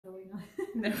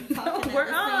There we go.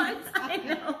 We're on. I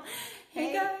know.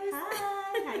 Hey guys.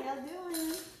 Hi. How y'all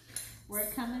doing? We're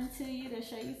coming to you to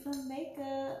show you some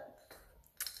makeup.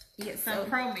 Yes. Some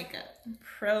pro makeup.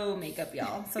 Pro makeup,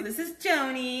 y'all. So this is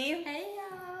Joni. Hey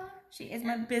y'all. She is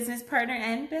my business partner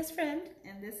and best friend.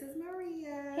 And this is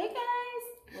Maria. Hey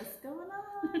guys. What's going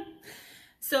on?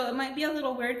 So it might be a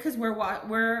little weird because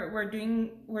we're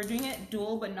doing it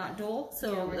dual but not dual.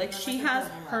 So Yeah, like she has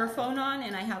her phone on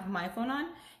and I have my phone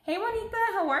on. Hey Juanita,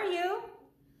 how are you?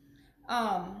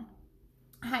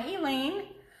 Hi Elaine.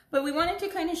 But we wanted to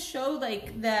kind of show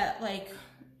that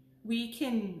we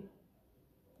can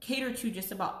cater to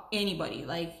just about anybody.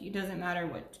 Like it doesn't matter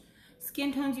what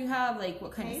skin tones you have, like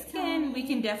what kind of skin, we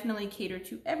can definitely cater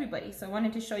to everybody. So I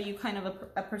wanted to show you kind of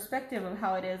a perspective of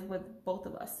how it is with both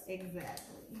of us.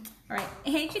 Exactly. All right.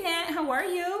 Hey Jeanette, how are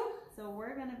you? So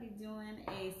we're going to be doing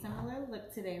a similar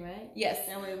look today, right? Yes.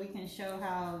 That way we can show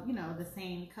how, you know, the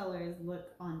same colors look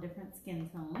on different skin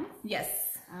tones.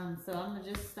 Yes. So I'm going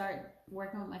to just start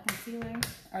working with my concealer.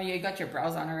 Oh, you got your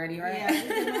brows on already, right?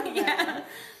 Yeah. Yeah.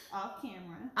 Off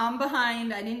camera. I'm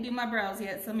behind. I didn't do my brows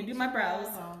yet, so let me do my brows.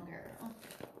 Girl.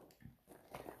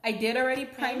 I did already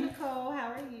prime. Hey Nicole,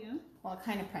 how are you? Well, I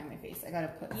kind of primed my face. I gotta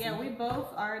put. Yeah, we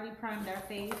both already primed our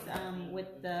face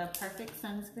with the perfect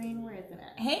sunscreen. Where is it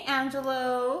at? Hey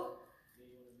Angelo.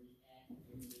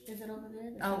 Is it over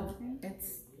there? The Oh, sunscreen?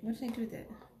 it's. What did I do with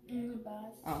it? In the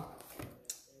box. Oh.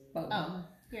 Oh,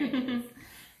 here it is.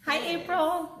 Hi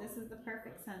April. This is the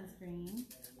perfect sunscreen.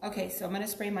 Okay, so I'm gonna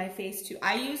spray my face too.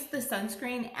 I use the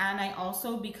sunscreen and I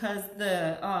also, because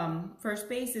the first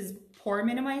base is pore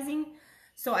minimizing,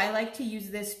 so I like to use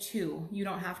this too. You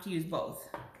don't have to use both.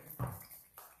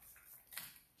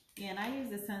 Yeah, and I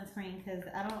use the sunscreen because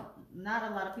not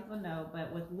a lot of people know,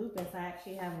 but with lupus, I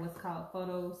actually have what's called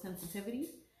photosensitivity.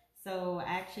 So I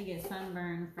actually get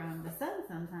sunburn from the sun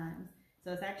sometimes.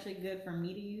 So it's actually good for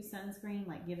me to use sunscreen,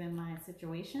 like given my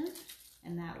situation.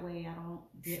 And that way I don't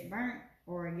get burnt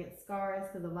or get scars,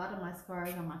 because a lot of my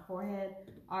scars on my forehead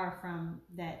are from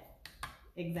that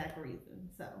exact reason.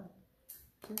 So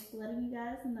just letting you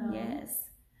guys know. Yes.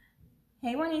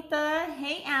 Hey Juanita.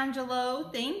 Hey Angelo.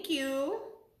 Thank you.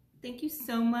 Thank you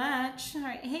so much. All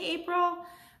right. Hey April.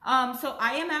 So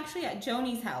I am actually at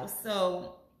Joni's house.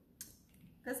 So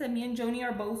like I said, me and Joni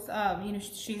are both you know,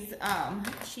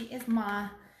 she is my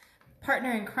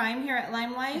partner in crime here at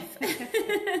Limelife.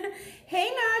 Hey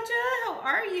Nadja, how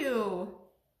are you?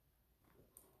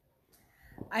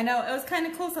 I know, it was kind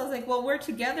of cool. So I was like, well, we're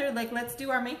together, like let's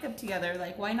do our makeup together,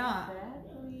 like why not? Exactly.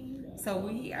 So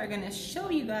we are gonna show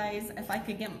you guys, if I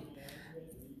could get,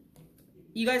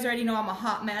 you guys already know I'm a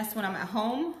hot mess when I'm at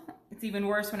home. It's even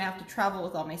worse when I have to travel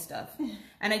with all my stuff.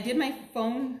 And I did my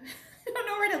phone, I don't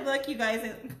know where to look, you guys.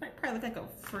 I probably look like a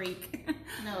freak.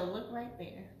 No, look right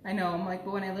there. I know, I'm like,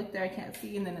 but when I look there I can't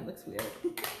see and then it looks weird.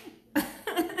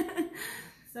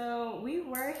 So we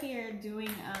were here doing,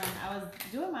 I was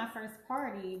doing my first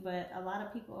party, but a lot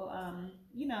of people,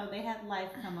 you know, they had life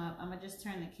come up. I'm gonna just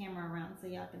turn the camera around so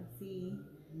y'all can see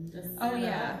the setup. Oh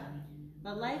yeah.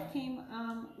 But life came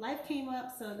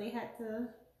up, so they had to,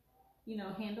 you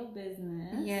know, handle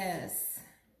business. Yes.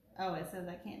 Oh, it says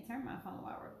I can't turn my phone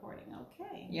while recording.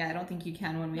 Okay. Yeah, I don't think you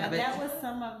can when we But have it. that was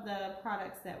some of the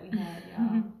products that we had,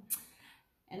 y'all.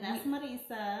 And that's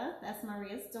Marisa. That's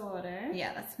Maria's daughter.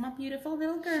 Yeah, that's my beautiful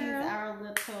little girl. She's our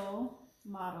little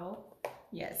model.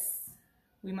 Yes.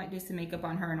 We might do some makeup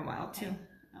on her in a while too.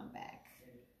 I'm back.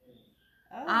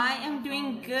 Oh, I am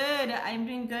doing good. I'm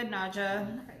doing good,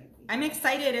 Nadja. I'm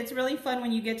excited. It's really fun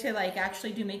when you get to like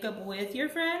actually do makeup with your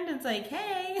friend. It's like,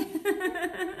 hey.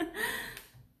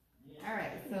 All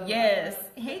right. So yes.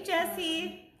 Hey,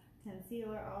 Jessie.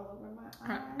 Concealer all over my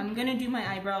eyes. I'm gonna do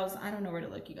my eyebrows. I don't know where to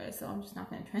look, you guys, so I'm just not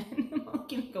gonna try and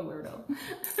look like a weirdo.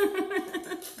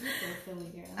 You're so silly,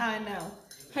 girl. I know.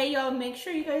 Hey, y'all, make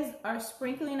sure you guys are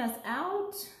sprinkling us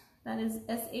out. That is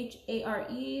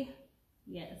S-H-A-R-E.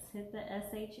 Yes, hit the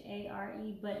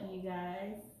S-H-A-R-E button, you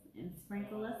guys, and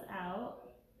sprinkle us out.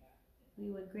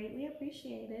 We would greatly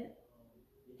appreciate it.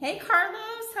 Hey,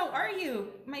 Carlos, how are you?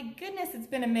 My goodness, it's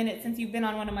been a minute since you've been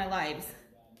on one of my lives.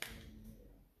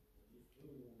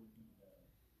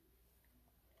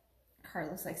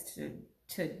 Carlos likes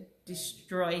to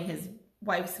destroy his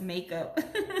wife's makeup.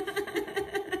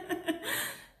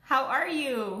 How are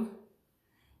you?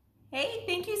 Hey,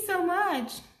 thank you so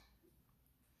much.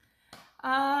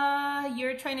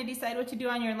 You're trying to decide what to do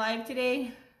on your live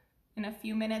today in a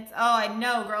few minutes. Oh, I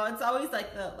know, girl. It's always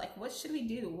like what should we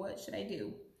do? What should I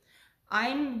do?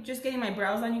 I'm just getting my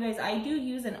brows on, you guys. I do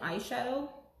use an eyeshadow.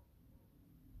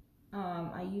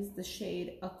 I use the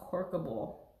shade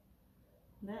Accorkable.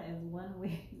 That is one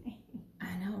weird name. I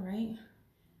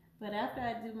But after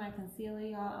I do my concealer,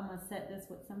 y'all, I'm gonna set this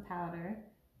with some powder.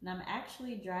 And I'm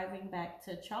actually driving back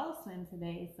to Charleston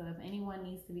today, so if anyone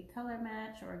needs to be color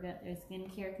matched or got their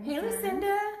skincare concerns, Hey,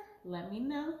 Lucinda. let me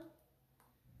know.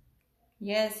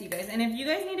 Yes, you guys. And if you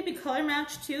guys need to be color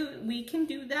matched too, we can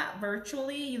do that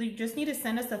virtually. You just need to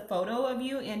send us a photo of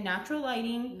you in natural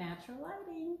lighting. Natural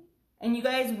lighting. And you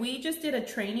guys, we just did a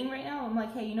training right now. I'm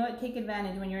like, hey, you know what? Take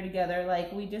advantage when you're together.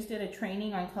 Like, we just did a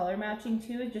training on color matching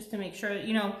too, just to make sure,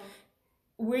 you know,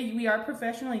 we are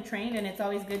professionally trained, and it's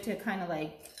always good to kind of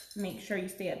like make sure you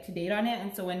stay up to date on it.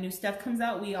 And so when new stuff comes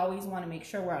out, we always want to make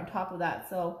sure we're on top of that.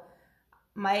 So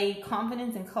my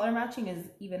confidence in color matching is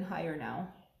even higher now.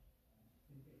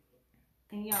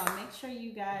 And y'all, make sure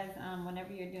you guys,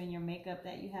 whenever you're doing your makeup,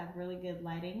 that you have really good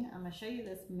lighting. I'm gonna show you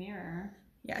this mirror.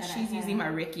 Yeah, she's using my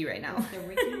Ricky right now. It's the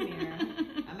Ricky mirror.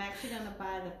 I'm actually gonna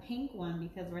buy the pink one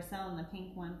because we're selling the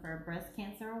pink one for breast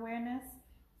cancer awareness.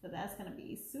 So that's gonna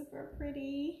be super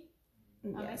pretty.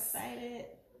 Yes. I'm excited.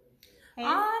 Hey,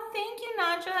 Thank you,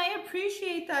 Naja. I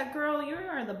appreciate that, girl. You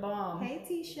are the bomb. hey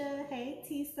Tisha. Hey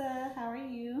Tisa. How are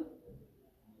you?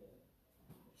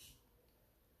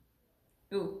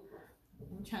 Ooh.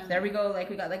 There we go.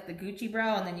 Like, we got like the Gucci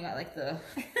brow, and then you got like the...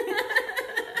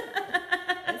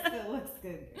 It still looks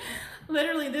good.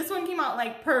 Literally, this one came out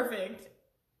like perfect.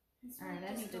 Alright,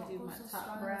 I need to do my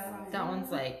top brow. That one's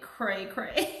like cray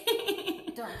cray.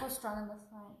 Don't go strong in the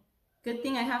front. Good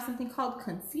thing I have something called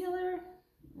concealer.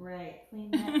 Right, clean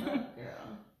that up,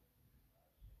 girl.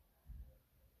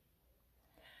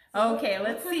 Okay,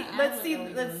 let's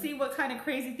see what kind of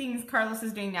crazy things Carlos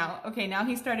is doing now. Okay, now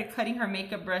he started cutting her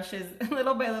makeup brushes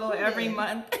little by little every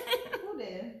month. Who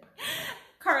did?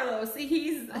 Carlos,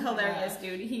 he's hilarious,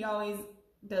 dude. He always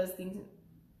does things.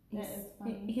 That is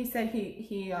funny. He said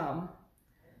he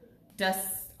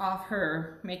dusts off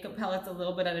her makeup palettes a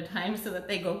little bit at a time so that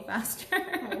they go faster.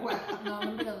 Wow. No,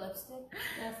 remember the lipstick?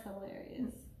 That's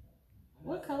hilarious.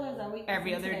 What colors are we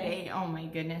Every using other today? day. Oh my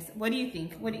goodness. What do you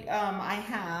think? What do you, I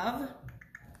have.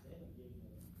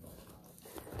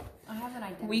 I have an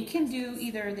idea. We can do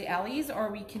either the alleys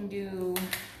or we can do.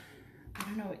 I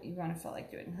don't know what you want to feel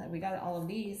like doing. We got all of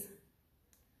these.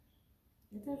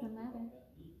 It doesn't matter.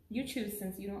 You choose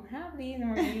since you don't have these, and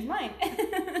we're gonna use mine.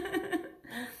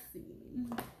 Let's see.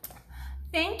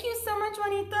 Thank you so much,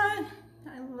 Juanita.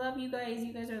 I love you guys.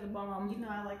 You guys are the bomb. You know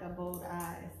I like a bold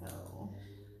eye, so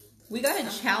We got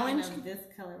a challenge. This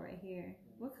color right here.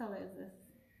 What color is this?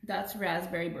 That's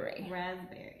raspberry beret.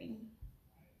 Raspberry.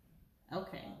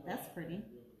 Okay, that's pretty.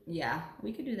 Yeah,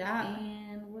 we could do that.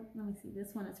 And what? Let me see. This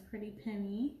one is Pretty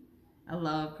Penny. I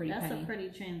love Pretty That's Penny. a pretty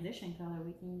transition color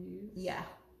we can use. Yeah.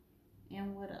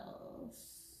 And what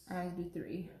else? I do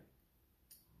 3.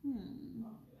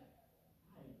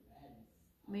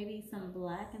 Maybe some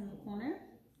black in the corner.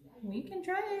 We can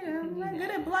try it. I'm not good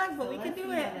at black, but we can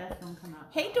do it. That's gonna come out.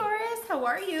 Hey Doris, how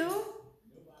are you?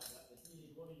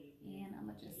 And I'm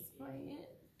gonna just spray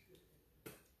it. I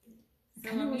So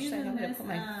kinda I'm wish I using knew how to this put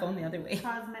my phone the other way.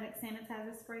 cosmetic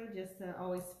sanitizer spray just to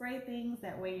always spray things.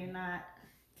 That way you're not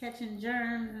catching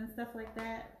germs and stuff like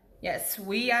that. Yes,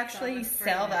 we actually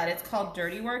sell that. It's called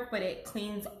Dirty Work, but it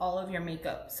cleans all of your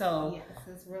makeup. So Yes,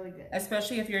 it's really good.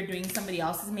 especially if you're doing somebody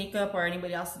else's makeup or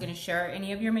anybody else is going to share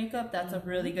any of your makeup, that's a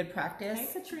really good practice. Hey,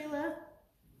 Katrina.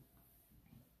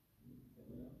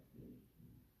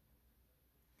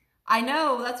 I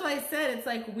know, that's why I said it's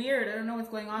like weird. I don't know what's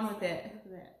going on with it. Look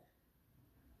at that.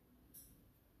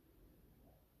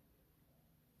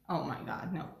 Oh my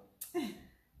God, no.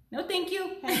 No, thank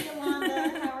you. Hey,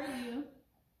 Yolanda, how are you?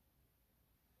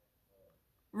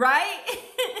 Right?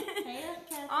 Hey,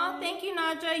 Catherine. Oh, thank you,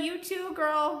 Naja. You too,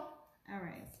 girl. All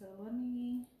right, so let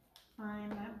me find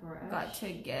my brush. Got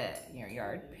to get your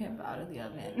yard pimp out of the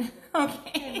oven.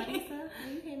 Okay. Hey, Marisa,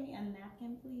 will you hand me a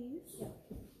napkin, please?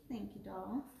 Thank you,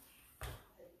 doll.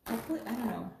 Hopefully, I don't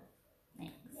know.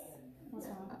 Thanks. What's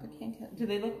wrong? I can't tell. Do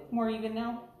they look more even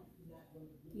now?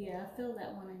 Yeah, I feel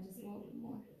that one and just a little bit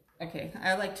more. Okay,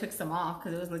 I like took some off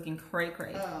because it was looking cray.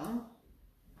 Oh.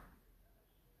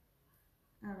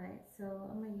 All right, so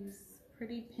I'm gonna use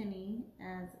Pretty Penny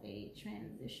as a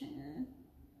transition.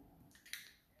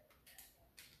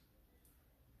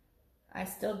 I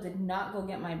still did not go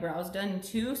get my brows done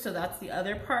too, so that's the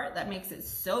other part that makes it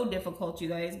so difficult, you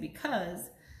guys, because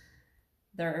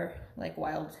they're like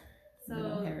wild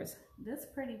little hairs. This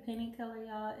Pretty Penny color,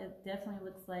 y'all, it definitely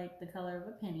looks like the color of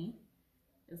a penny.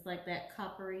 It's like that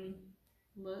coppery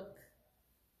look.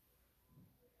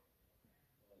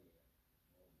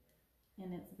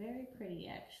 And it's very pretty,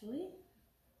 actually.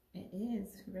 It is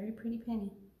very pretty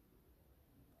penny.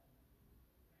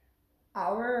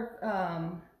 Our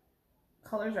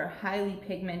colors are highly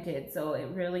pigmented, so it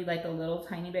really, like, a little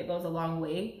tiny bit goes a long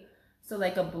way. So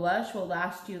like a blush will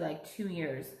last you like 2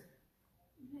 years.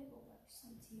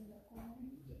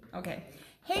 Okay.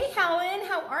 Hey Helen,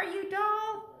 how are you,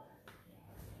 doll?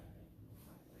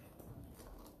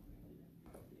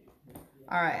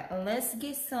 All right, let's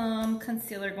get some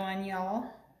concealer going, y'all.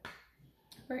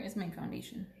 Where is my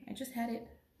foundation? I just had it.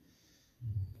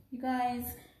 You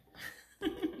guys.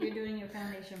 You're doing your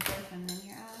foundation first and then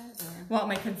your eyes? Or? Well,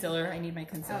 my concealer. I need my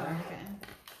concealer. Oh, okay.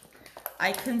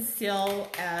 I conceal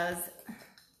as...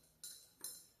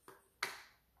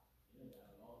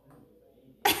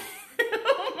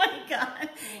 Oh my God.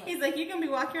 He's like, you can be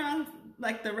walking around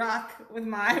like The Rock with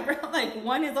my eyebrow. Like,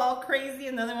 one is all crazy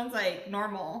and the other one's like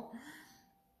normal.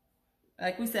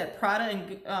 Like we said, Prada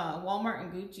and Walmart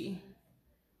and Gucci.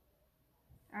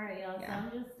 All right, y'all. Yeah. So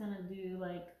I'm just going to do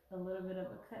like a little bit of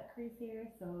a cut crease here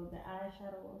so the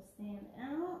eyeshadow will stand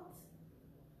out.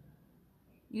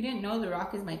 You didn't know The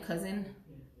Rock is my cousin?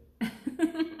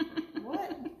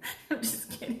 What? I'm just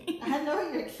kidding. I know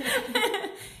you're kidding.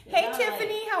 Hey I'm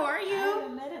Tiffany, like, how are I you?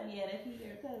 haven't met him yet if he's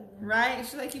your cousin. Right?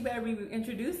 She's like, you better be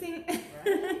introducing.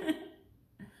 Right.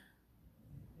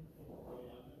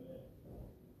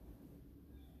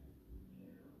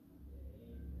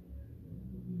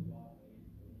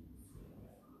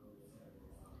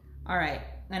 All right,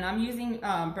 and I'm using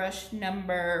brush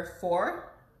number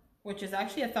 4, which is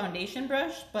actually a foundation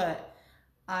brush, but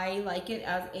I like it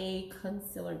as a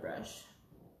concealer brush.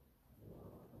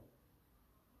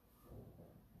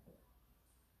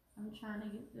 I'm trying to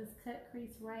get this cut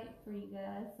crease right for you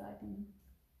guys so I can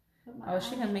put my Oh, is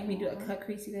she gonna make me do a eyeshadow on. cut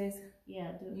crease, you guys?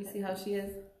 Yeah, do a You cut see how crease. she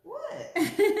is? What?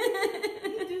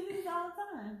 You do these all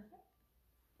the time.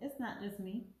 It's not just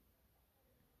me.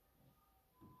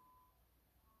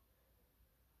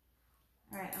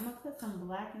 Alright, I'm gonna put some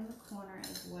black in the corner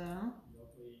as well.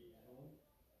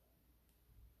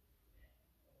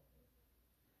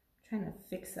 Trying to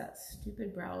fix that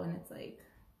stupid brow and it's like...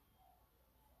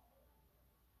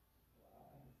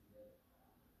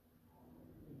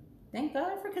 Thank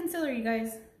God for concealer, you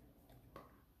guys.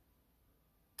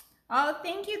 Oh,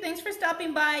 thank you. Thanks for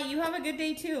stopping by. You have a good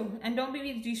day too. And don't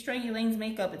be destroying Elaine's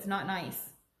makeup. It's not nice.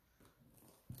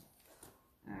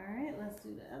 Alright, let's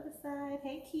do the other side.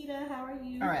 Hey Kita, how are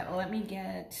you? All right, well, let me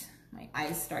get my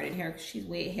eyes started here because she's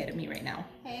way ahead of me right now.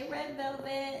 Hey Red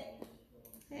Velvet.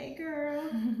 Hey girl.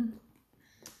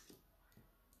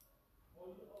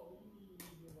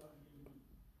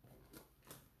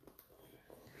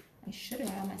 I should have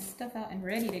had all my stuff out and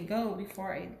ready to go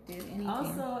before I did anything.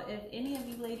 Also, if any of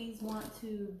you ladies want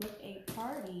to book a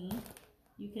party,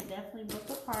 you can definitely book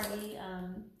a party,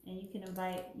 and you can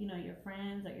invite, you know, your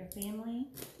friends or your family.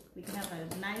 We can have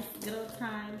a nice, good old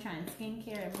time trying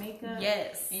skincare and makeup.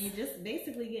 Yes. And you're just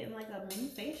basically getting like a mini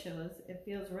facial. It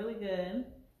feels really good.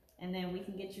 And then we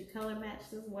can get you color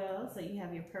matched as well, so you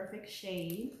have your perfect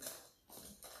shade.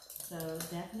 So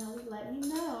definitely let me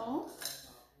know.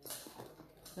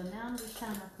 So now I'm just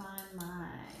trying to find my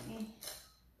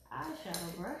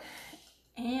eyeshadow brush.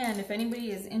 And if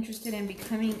anybody is interested in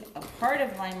becoming a part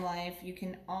of Limelife, you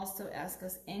can also ask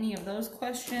us any of those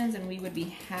questions and we would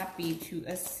be happy to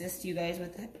assist you guys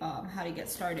with how to get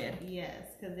started.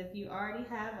 Yes, because if you already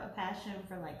have a passion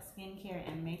for like skincare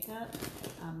and makeup,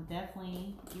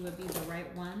 definitely you would be the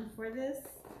right one for this.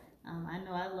 I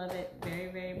know I love it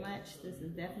very, very much. This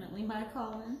is definitely my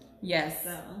calling. Yes.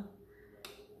 So.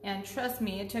 And trust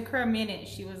me, it took her a minute.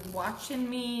 She was watching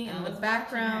me in the was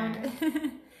background.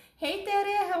 Hey,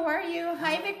 Tere, how are you?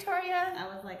 Hi, Victoria. I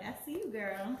was like, I see you,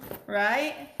 girl.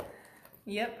 Right?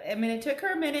 Yep. I mean, it took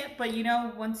her a minute, but you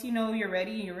know, once you know you're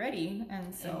ready, you're ready.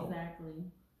 And so Exactly.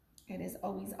 it is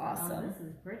always Oh, awesome. this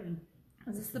is pretty.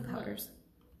 Is this the powders?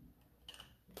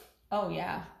 Oh,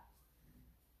 yeah.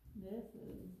 This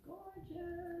is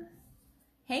gorgeous.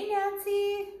 Hey,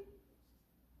 Nancy.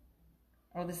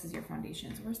 Oh, this is your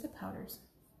foundations. Where's the powders?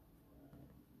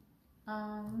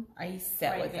 I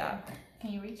set right with there. that.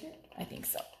 Can you reach it? I think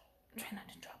so. Try not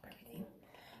to drop everything.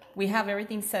 We have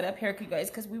everything set up here, you guys,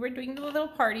 because we were doing the little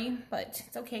party, but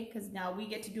it's okay because now we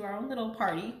get to do our own little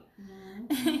party.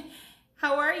 Mm-hmm.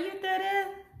 How are you,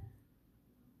 Tere?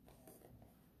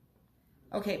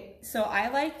 Okay, so I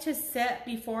like to set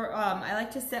before, I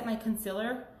like to set my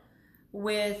concealer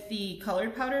with the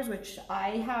colored powders, which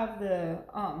I have the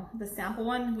sample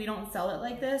one. We don't sell it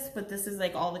like this, but this is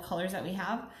like all the colors that we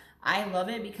have. I love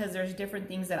it because there's different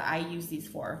things that I use these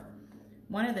for.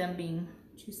 One of them being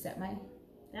to set my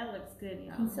That looks good,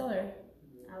 y'all. concealer.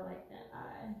 I like that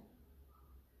eye.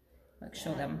 Look,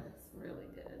 show them. Looks really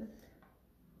good.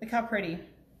 Look how pretty.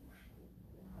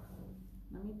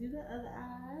 Let me do the other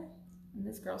eye. And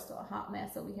this girl's still a hot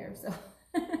mess over here, so.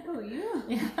 Who, you?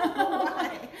 Yeah.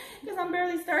 Why? Because I'm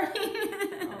barely starting.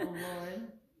 Oh, Lord.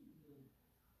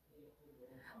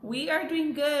 We are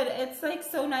doing good. It's like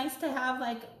so nice to have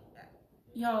like,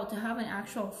 yo, to have an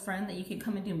actual friend that you can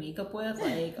come and do makeup with.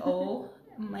 Like, oh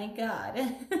my God.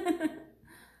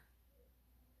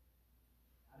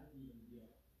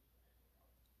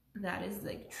 That is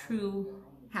like true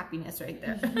happiness right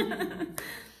there.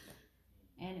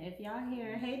 And if y'all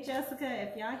hear, hey Jessica,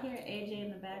 if y'all hear AJ in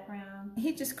the background,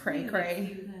 He just cray.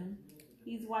 excuse him.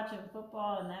 He's watching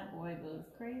football and that boy goes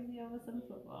crazy over some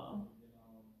football.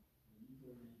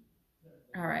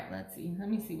 All right, let's see. Let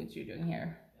me see what you're doing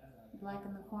here. Black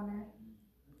in the corner,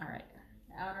 All right.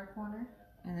 the outer corner.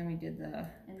 And then we did the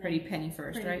pretty penny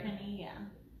first, Pretty right? penny, yeah.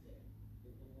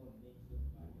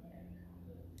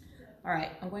 All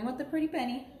right, I'm going with the pretty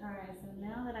penny. All right, so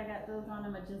now that I got those on,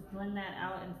 I'm gonna just blend that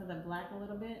out into the black a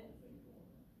little bit.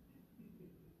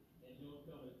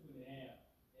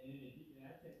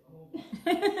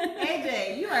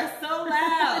 AJ, you are so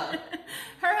loud.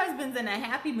 Her husband's in a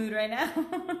happy mood right now.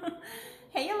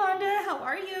 Hey, Yolanda, how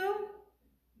are you?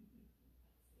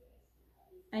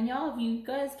 And y'all, if you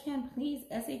guys can, please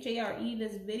SHARE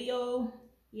this video.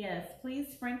 Yes,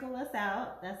 please sprinkle us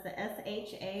out. That's the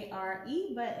SHARE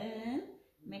button.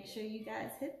 Make sure you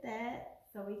guys hit that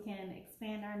so we can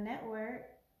expand our network.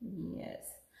 Yes.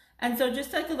 And so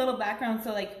just like a little background,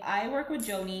 so like I work with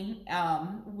Joni.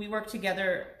 We work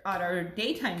together at our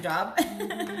daytime job.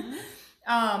 Mm-hmm.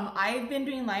 I've been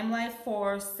doing Limelife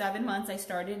for 7 months. I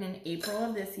started in April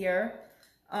of this year.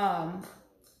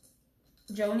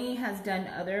 Joni has done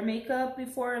other makeup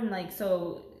before, and like,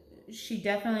 so she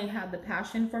definitely had the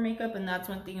passion for makeup, and that's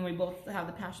one thing. We both have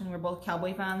the passion. We're both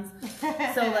cowboy fans.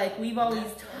 So like we've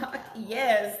always talked,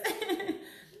 yes.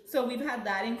 So we've had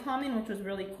that in common, which was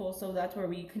really cool. So that's where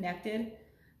we connected.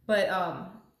 But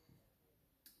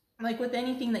like with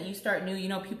anything that you start new, you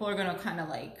know, people are gonna kind of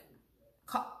like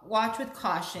watch with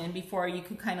caution before you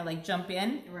can kind of like jump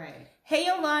in. Right. Hey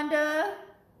Yolanda,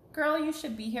 girl, you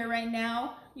should be here right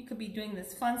now. You could be doing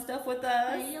this fun stuff with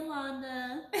us. Hey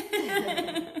Yolanda.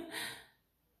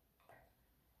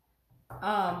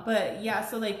 But yeah,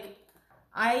 so like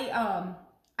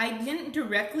I didn't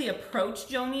directly approach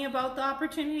Joni about the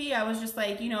opportunity. I was just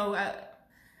like, you know,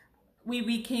 we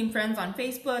became friends on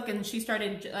Facebook, and she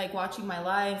started like watching my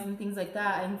lives and things like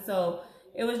that. And so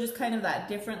it was just kind of that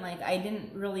different, like I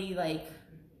didn't really like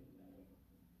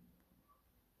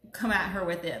come at her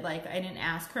with it. Like I didn't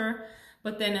ask her,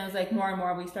 but then it was like more and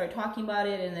more we started talking about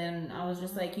it. And then I was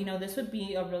just like, you know, this would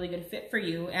be a really good fit for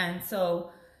you. And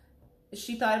so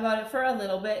she thought about it for a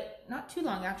little bit, not too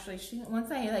long actually.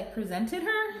 Once I like presented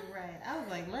her, Right. I was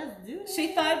like, let's do this.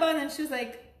 she thought about it and she was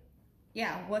like,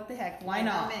 yeah, what the heck, why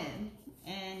not? I'm in.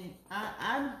 And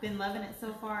I've been loving it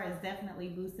so far. It's definitely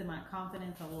boosted my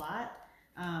confidence a lot.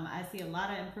 I see a lot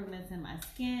of improvements in my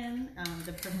skin.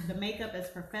 The makeup is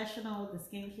professional. The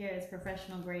skincare is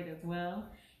professional grade as well.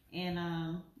 And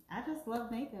I just love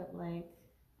makeup. Like,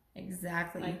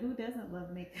 Exactly. Like, who doesn't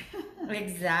love makeup?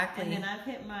 Exactly. And then I've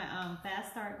hit my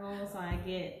fast start goal, so I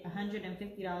get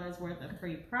 $150 worth of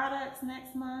free products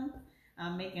next month.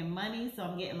 I'm making money, so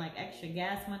I'm getting like extra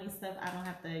gas money stuff. I don't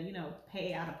have to, you know,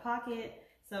 pay out of pocket.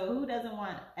 So who doesn't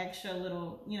want extra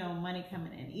little, you know, money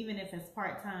coming in, even if it's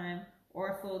part-time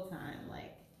or full-time?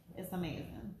 Like, it's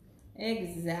amazing.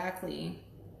 Exactly.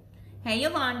 Hey,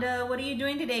 Yolanda, what are you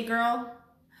doing today, girl?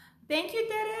 Thank you,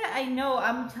 Dada. I know,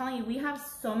 I'm telling you, we have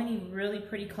so many really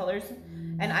pretty colors,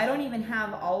 and I don't even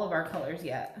have all of our colors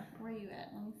yet. Where are you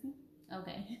at? Let me see.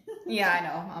 Okay. Yeah, I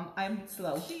know. I'm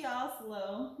slow. She all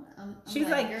slow. She's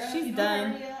like, girl, she's you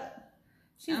done. hurry up.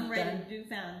 She's I'm ready done. to do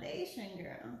foundation,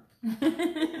 girl.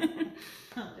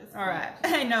 I'm just All right.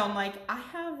 I know. I'm like, I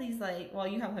have these like, well,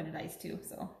 you have hooded eyes too,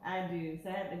 so. I do. So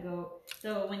I had to go.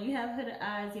 So when you have hooded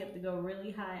eyes, you have to go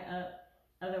really high up.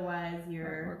 Otherwise,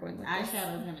 your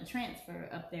eyeshadow is going to transfer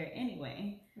up there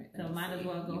anyway. Right, so might as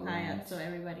well go high up so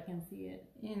everybody can see it.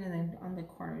 And then on the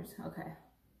corners. Okay.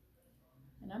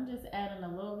 And I'm just adding a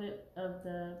little bit of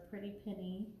the Pretty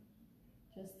Penny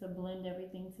just to blend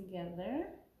everything together.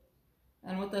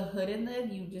 And with the hooded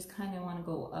lid, you just kind of want to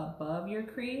go above your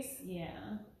crease.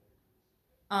 Yeah.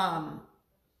 A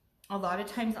lot of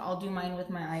times I'll do mine with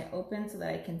my eye open so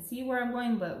that I can see where I'm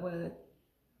going, but with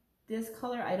this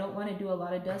color, I don't want to do a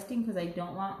lot of dusting because I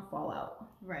don't want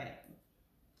fallout. Right.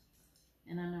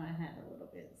 And I know I had a little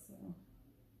bit, so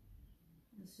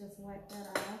let's just wipe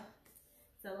that off.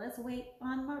 So let's wait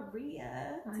on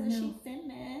Maria till she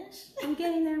finishes. I'm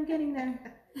getting there. I'm getting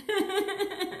there.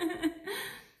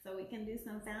 So we can do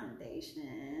some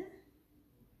foundation.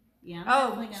 Yeah.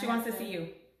 Oh, she wants to see you.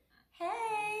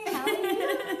 Hey, how are you?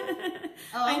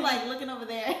 Oh, I'm like looking over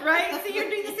there. Right? So you're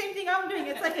doing the same thing I'm doing.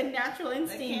 It's like a natural The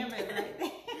instinct. camera's right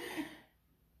there.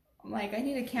 I'm like, I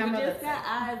need a camera. We just that's got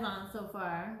eyes on so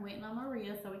far. Waiting on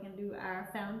Maria so we can do our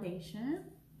foundation.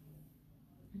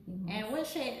 And what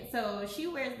shade? So she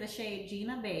wears the shade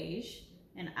Gina Beige,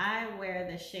 and I wear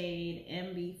the shade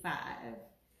MB5.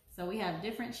 So we have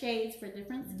different shades for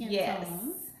different skin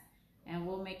tones. And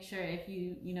we'll make sure if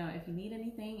you need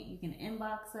anything, you can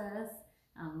inbox us.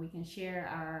 We can share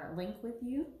our link with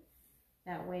you.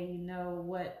 That way you know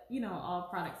what, all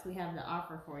products we have to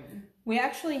offer for you. We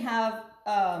actually have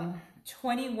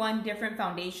 21 different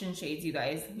foundation shades, you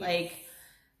guys. Yes.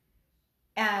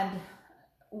 And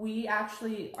we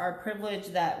actually are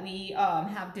privileged that we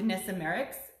have Danessa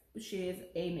Merrick's. She is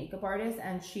a makeup artist,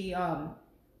 and she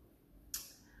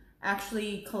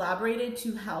actually collaborated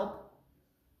to help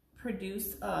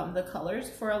produce the colors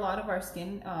for a lot of our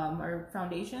skin, our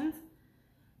foundations.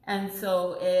 And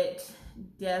so it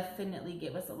definitely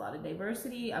gave us a lot of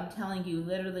diversity. I'm telling you,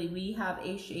 literally, we have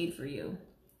a shade for you.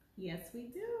 Yes, we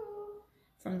do.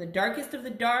 From the darkest of the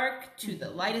dark to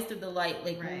the lightest of the light,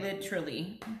 like Right.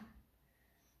 literally.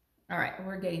 All right,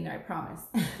 we're getting there, I promise.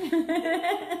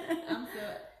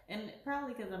 And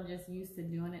probably because I'm just used to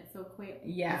doing it so quick.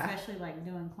 Yeah. Especially like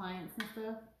doing clients and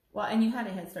stuff. Well, and you had a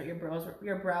head start. Your brows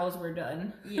were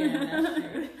done. Yeah, that's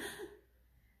true.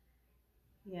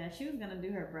 Yeah, she was gonna do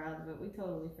her brows, but we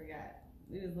totally forgot.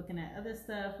 We was looking at other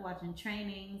stuff, watching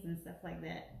trainings and stuff like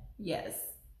that. Yes.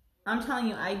 I'm telling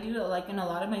you, I do, like, in a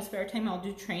lot of my spare time, I'll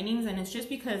do trainings, and it's just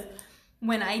because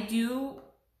when I do,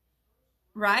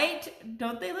 right?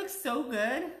 Don't they look so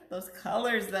good? Those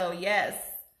colors, though, yes.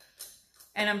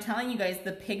 And I'm telling you guys,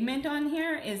 the pigment on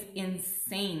here is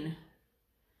insane.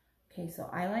 Okay, so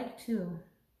I like to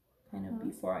kind of,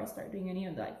 before I start doing any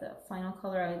of the final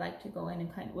color, I like to go in and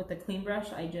kind of, with the clean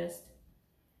brush, I just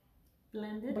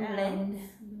blend it blend.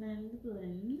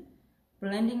 Blend.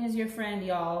 Blending is your friend,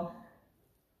 y'all.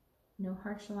 No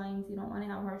harsh lines. You don't want to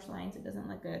have harsh lines. It doesn't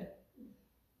look good.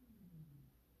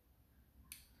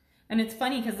 And it's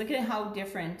funny because look at how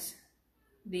different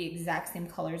the exact same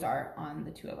colors are on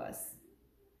the two of us.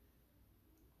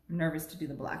 I'm nervous to do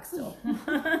the black still.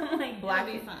 Like black,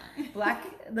 It'll be fine.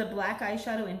 the black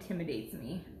eyeshadow intimidates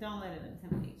me. Don't let it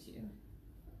intimidate you.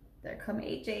 There come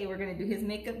AJ. We're gonna do his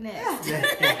makeup next.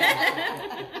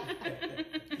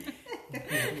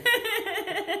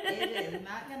 It is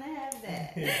not gonna have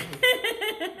that.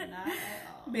 Not at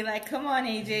all. Be like, come on,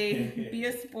 AJ, be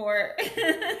a sport.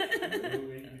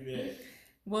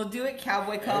 We'll do it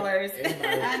cowboy colors.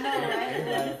 I know, right?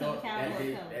 Everybody Some thought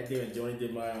cowboy colors. that day when Johnny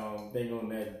did my thing on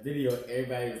that video,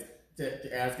 everybody was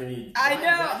asking me. I know.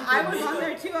 why I you put was on makeup?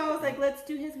 there too. I was like, let's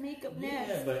do his makeup next.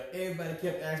 Yeah, but everybody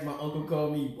kept asking. My uncle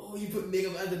called me, "Oh, you put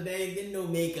makeup on the day? Didn't no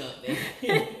makeup."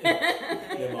 Yeah,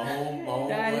 my home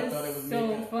That thought it is was so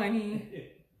makeup. funny.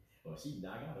 Oh, she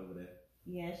knocked out over there.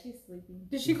 Yeah, she's sleeping.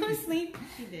 Did she go to sleep?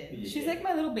 She did. Yeah. She's like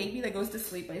my little baby that goes to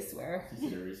sleep, I swear. She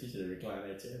should have reclined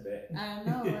that chair back. I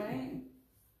know, right?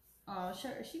 Oh,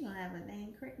 sure. She gonna have a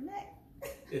dang crick neck.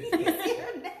 You see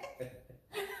her neck?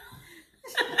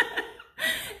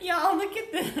 Y'all, look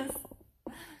at this.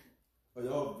 Oh,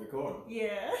 y'all recording?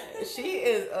 Yeah. She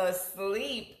is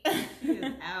asleep. She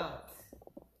is out.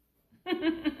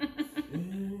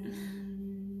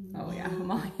 Oh yeah,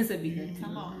 Mom is a vegan.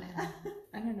 Come on now.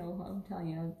 I don't know. I'm telling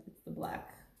you, it's the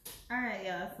black. All right,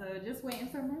 y'all. So just waiting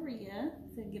for Maria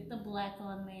to get the black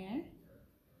on there.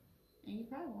 And you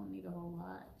probably won't need a whole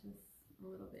lot, just a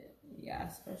little bit. Yeah,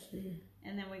 especially.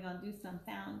 And then we're gonna do some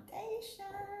foundation.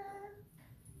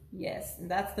 Yes,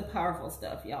 that's the powerful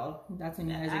stuff, y'all. That's when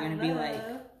you guys are gonna be like.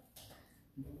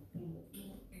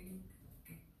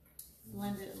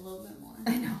 Blend it a little bit more.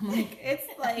 I know, like it's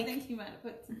I like think you might have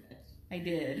put too much. I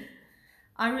did.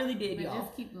 I really did, But y'all.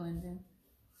 just keep blending.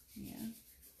 Yeah.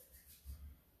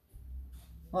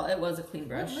 Well, it was a clean What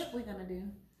brush. lip we gonna do?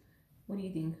 What do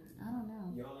you think? I don't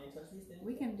know. Y'all ain't touch these things?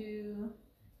 We can do.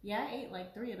 Yeah, I ate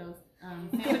like 3 of those I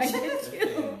sandwiches. did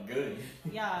too. Good.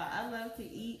 Yeah, I love to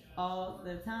eat all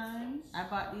the time. I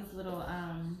bought these little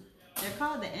they're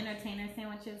called the entertainer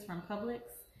sandwiches from Publix,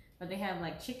 but they have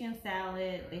like chicken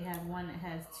salad. They have one that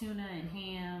has tuna and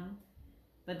ham,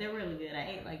 but they're really good. I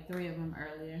ate like 3 of them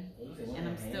earlier, and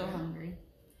I'm still hungry,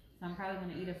 so I'm probably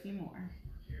gonna eat a few more.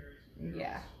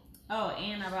 Yeah. Oh,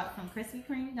 and I bought some Krispy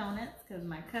Kreme donuts because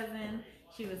my cousin,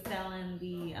 she was selling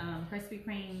the Krispy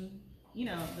Kreme, you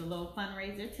know, the little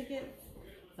fundraiser tickets.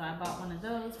 So I bought one of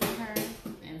those for her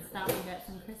and stopped and got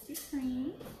some Krispy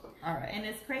Kreme. All right. And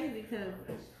it's crazy because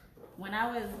when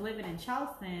I was living in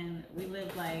Charleston, we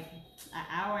lived like an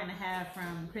hour and a half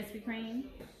from Krispy Kreme.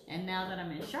 And now that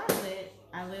I'm in Charlotte,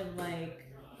 I live like,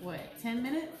 10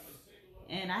 minutes?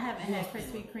 And I haven't had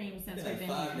Krispy Kreme since we've been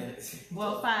 5 here. minutes.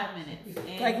 Well, 5 minutes.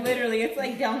 And Like literally, it's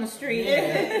like down the street.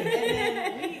 and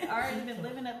then we already been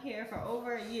living up here for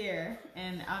over a year,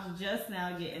 and I'm just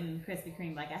now getting Krispy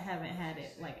Kreme. Like I haven't had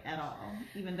it like at all,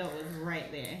 even though it was right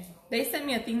there. They sent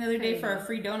me a thing the other day for a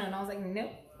free donut, and I was like,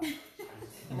 nope.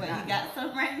 What, you got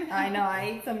some right now? I know, I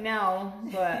ate some now,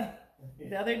 but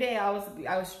the other day I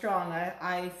was strong.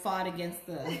 I fought against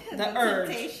the urge.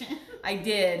 Temptation. I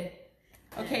did.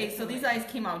 Okay, so these eyes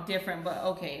came out different, but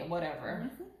okay, whatever.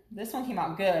 This one came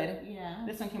out good. Yeah.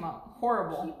 This one came out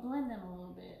horrible. Keep blending a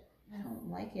little bit. I don't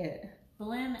like it.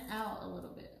 Blend out a little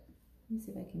bit. Let me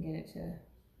see if I can get it to.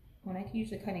 When I can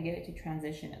usually kind of get it to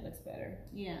transition, it looks better.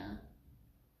 Yeah.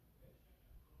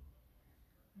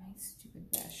 My stupid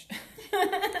brush.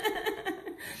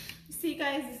 See,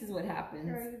 guys, this is what happens.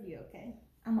 Girl, you'll be okay.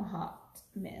 I'm a hot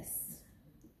mess.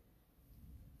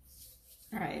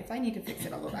 All right, if I need to fix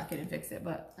it, I'll go back in and fix it.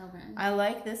 But Okay. I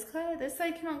like this color. This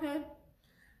side came out good.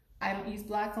 I don't use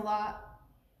black a lot.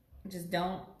 I just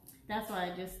don't. That's why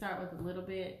I just start with a little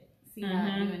bit. See how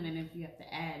I do, and then if you have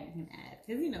to add, you can add.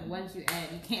 Because, once you add,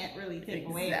 you can't really take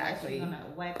away. Exactly. You're going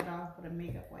to wipe it off with a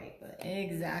makeup wipe. But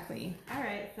Exactly. all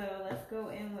right, so let's go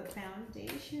in with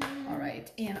foundation. All right,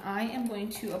 and I am going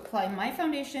to apply my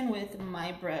foundation with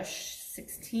my brush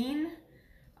 16.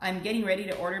 I'm getting ready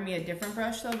to order me a different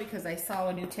brush though, because I saw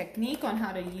a new technique on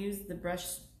how to use the brush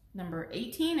number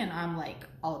 18, and I'm like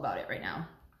all about it right now.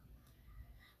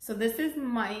 So this is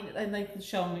mine. I'd like to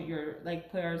show them your,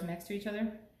 like, put ours next to each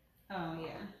other. Oh,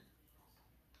 yeah.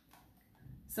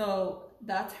 So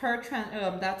that's her,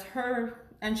 that's her,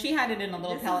 and she had it in a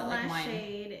little This palette is like my mine.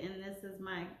 shade, and this is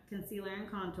my concealer and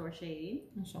contour shade.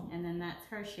 I'll show 'em. And then that's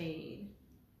her shade.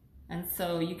 And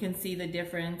so you can see the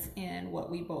difference in what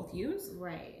we both use.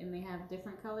 Right, and they have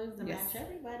different colors to Yes. match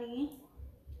everybody.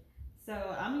 So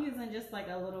I'm using just like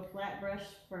a little flat brush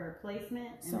for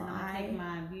placement, and So then I'll take I-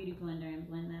 my beauty blender and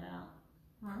blend that out.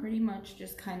 Pretty much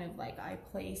just kind of like I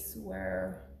place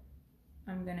where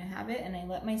I'm gonna have it, and I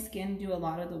let my skin do a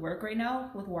lot of the work right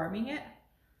now with warming it.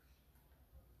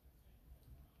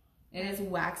 It is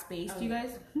wax based, you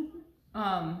guys.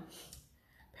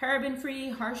 Paraben free,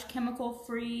 harsh chemical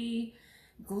free,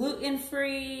 gluten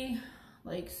free,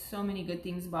 like so many good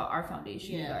things about our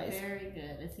foundation, you guys. Very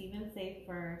good. It's even safe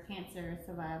for cancer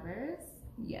survivors.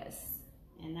 Yes.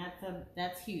 And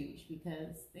that's huge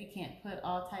because they can't put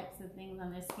all types of things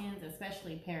on their skins,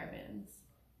 especially parabens.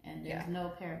 And there's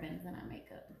no parabens in our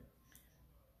makeup.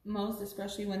 Most,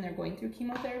 especially when they're going through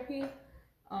chemotherapy,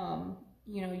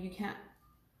 you can't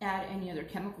add any other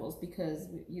chemicals because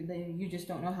you just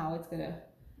don't know how it's gonna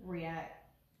react.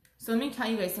 So let me tell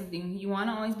you guys something. You want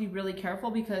to always be really careful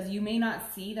because you may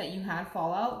not see that you had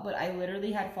fallout, but I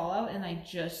literally had fallout and I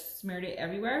just smeared it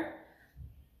everywhere.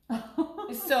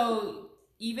 So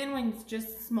even when it's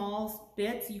just small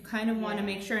bits, you kind of want to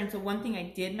make sure. And so one thing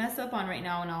I did mess up on right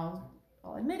now, and I'll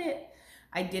admit it,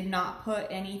 I did not put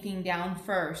anything down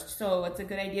first. So it's a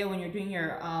good idea when you're doing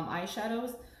your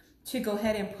eyeshadows to go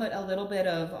ahead and put a little bit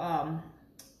of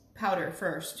powder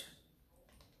first.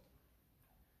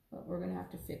 But we're gonna have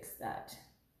to fix that.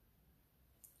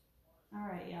 All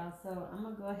right, y'all. So I'm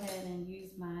gonna go ahead and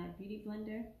use my beauty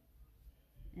blender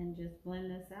and just blend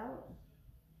this out.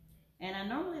 And I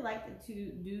normally like to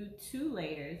do 2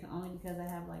 layers only because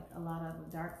I have like a lot of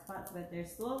dark spots, but they're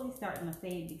slowly starting to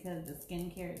fade because the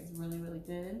skincare is really, really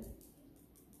good.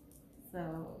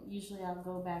 So usually I'll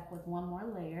go back with 1 more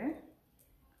layer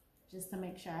just to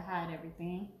make sure I hide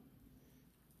everything.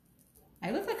 I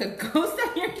look like a ghost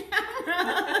on your camera.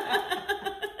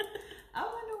 I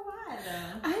wonder why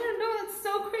though. I don't know, it's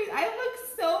so crazy. I look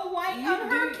so white on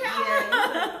her camera.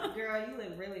 Yeah, girl, you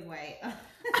look really white. I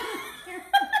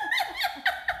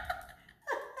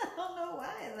don't know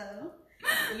why though.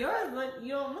 You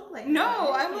don't look like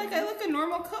No, that. I look a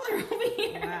normal color over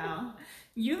here. Wow.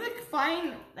 You look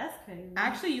fine. That's crazy.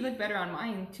 Actually, you look better on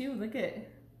mine too. Look at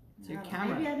it's your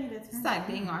camera. Maybe I need to turn It's that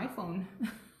dang iPhone.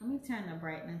 Let me turn the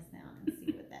brightness down and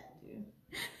see what that do.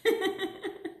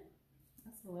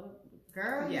 That's a little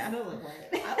girl, Yeah. you still look white.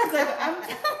 I'm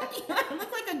telling you, I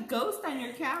look like a ghost on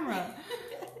your camera.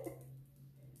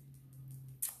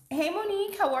 Hey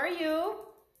Monique, how are you?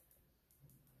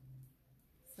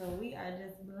 So we are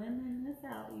just blending this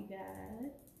out, you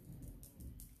guys.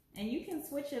 And you can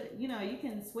switch it, you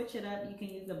can switch it up. You can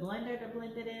use a blender to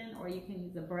blend it in, or you can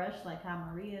use a brush like how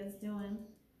Maria is doing.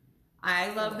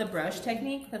 I love the brush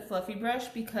technique, the fluffy brush,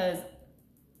 because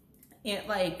it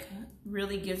like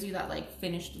really gives you that like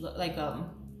finished look, like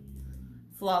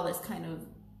flawless kind of.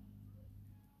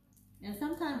 And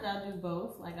sometimes I'll do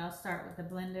both. Like I'll start with the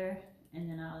blender and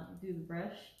then I'll do the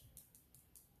brush.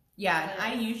 Yeah, and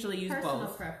I usually use personal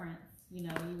both. preference. You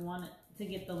know, you want it to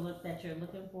get the look that you're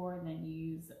looking for, and then you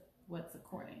use what's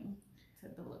according to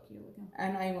the look you're looking for.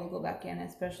 And I will go back in,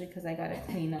 especially because I gotta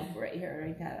clean up right here.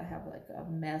 I gotta have like a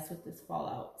mess with this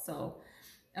fallout. So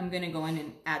I'm gonna go in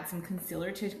and add some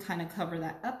concealer to kind of cover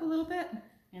that up a little bit.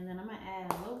 And then I'm gonna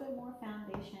add a little bit more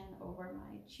foundation over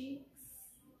my cheeks.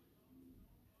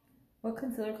 What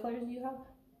concealer colors do you have?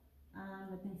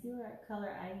 The concealer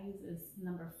color I use is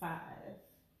number 5.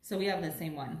 So we have the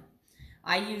same one.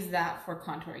 I use that for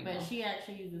contouring. But she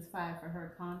actually uses 5 for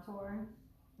her contour.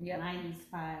 Yep. And I use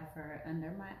 5 for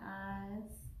under my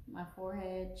eyes, my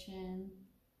forehead, chin,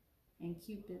 and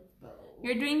Cupid's bow.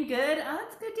 You're doing good. Oh,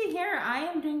 that's good to hear. I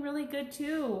am doing really good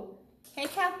too. Hey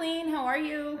Kathleen, how are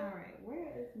you? All right,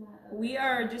 where is my other We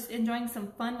are just enjoying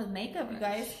some fun with makeup, you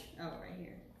guys. Oh, right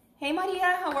here. Hey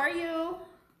Maria, how are you?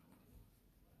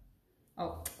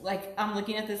 Oh, like I'm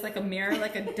looking at this like a mirror,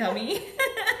 like a dummy.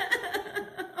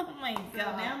 Oh my So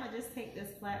god. now I'm gonna just take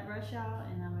this flat brush out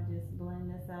and I'm gonna just blend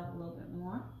this out a little bit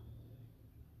more.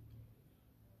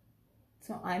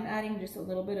 So I'm adding just a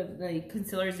little bit of the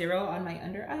concealer zero on my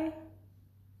under eye.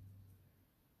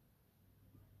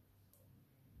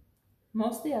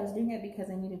 Mostly I was doing it because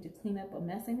I needed to clean up a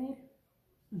mess I made.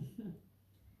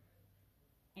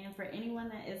 And for anyone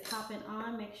that is hopping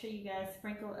on, make sure you guys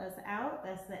sprinkle us out.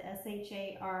 That's the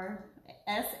S-H-A-R-E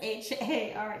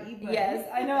button. Yes,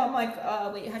 I know. I'm like,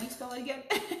 wait, how do you spell it again?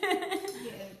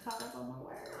 Getting caught up on my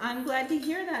words. I'm glad to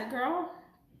hear that, girl.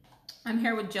 I'm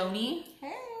here with Joni.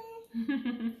 Hey.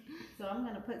 So I'm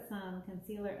gonna put some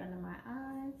concealer under my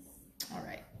eyes. All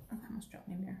right. Oh, I almost dropped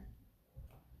my mirror.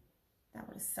 That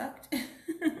would have sucked.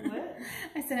 What?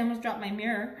 I said I almost dropped my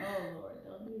mirror. Oh Lord,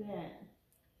 don't do that.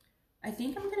 I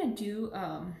think I'm gonna do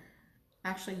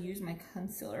actually use my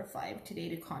concealer 5 today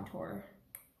to contour.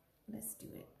 Let's do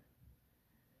it.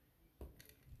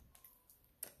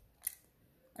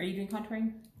 Are you doing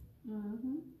contouring?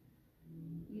 Mm-hmm.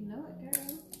 You know it,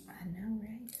 girl. I know,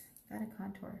 right? Gotta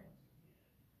contour.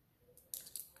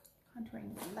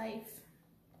 Contouring is life.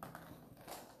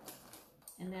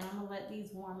 And then I'm gonna let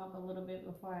these warm up a little bit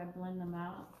before I blend them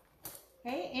out.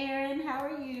 Hey Erin, how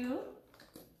are you?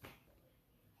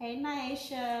 Hey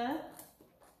Naisha.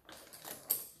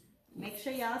 Make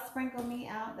sure y'all sprinkle me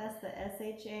out. That's the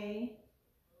S-H-A-R-E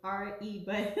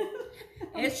button.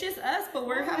 It's just us, but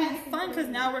we're having fun because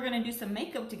now we're gonna do some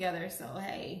makeup together. So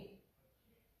hey.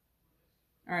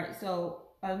 All right, so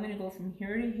I'm gonna go from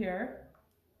here to here.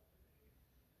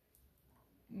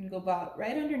 And go about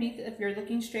right underneath if you're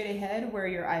looking straight ahead where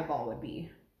your eyeball would be.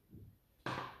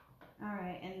 All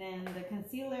right, and then the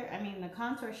concealer, the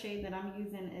contour shade that I'm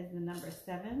using is the number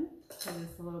 7 because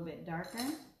it's a little bit darker.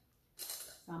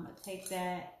 So I'm gonna take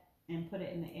that and put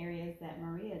it in the areas that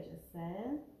Maria just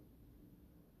said.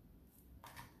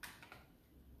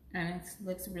 And it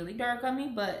looks really dark on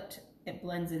me, but it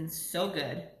blends in so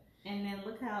good. And then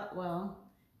look how, well,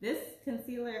 this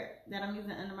concealer that I'm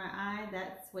using under my eye,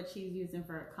 that's what she's using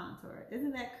for a contour.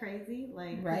 Isn't that crazy?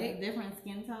 Like, right? Different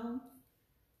skin tones.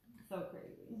 So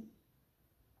crazy.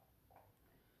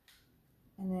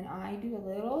 And then I do a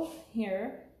little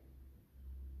here.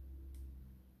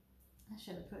 I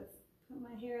should have put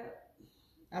my hair up.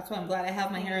 That's why I'm glad I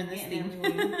have my hair in this Getting thing.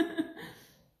 everywhere.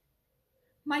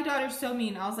 My daughter's so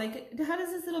mean. I was like, how does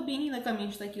this little beanie look on me?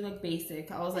 She's like, you look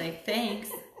basic. I was like, thanks.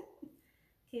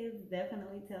 Kids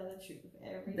definitely tell the truth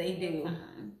every They do.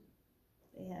 time.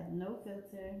 They have no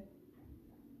filter.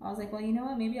 I was like, well, you know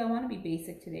what? Maybe I want to be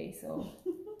basic today, so.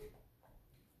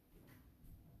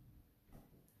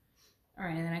 All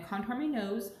right, and then I contour my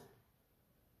nose.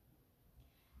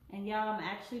 And y'all, I'm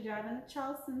actually driving to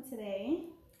Charleston today.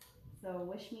 So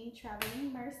wish me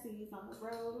traveling mercies on the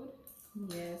road.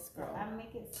 Yes, girl. I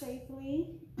make it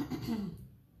safely.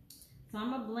 So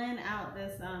I'm gonna blend out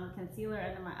this concealer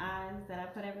under my eyes that I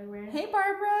put everywhere. Hey,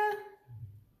 Barbara.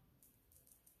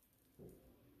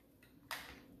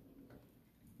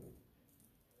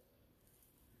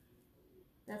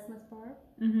 That's Miss Barb.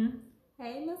 Mm-hmm.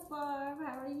 Hey, Miss Barb,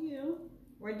 how are you?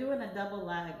 We're doing a double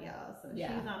live, y'all. So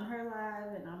Yeah. she's on her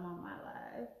live and I'm on my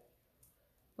live.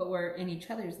 But we're in each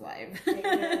other's live.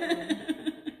 Exactly.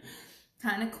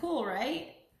 Kind of cool,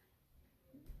 right?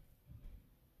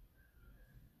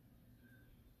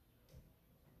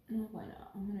 Why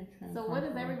not? I'm gonna try. So what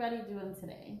is everybody doing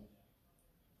today?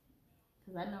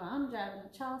 Because I know I'm driving to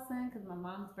Charleston because my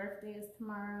mom's birthday is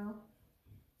tomorrow.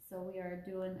 So we are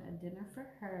doing a dinner for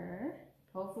her.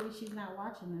 Hopefully she's not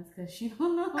watching this because she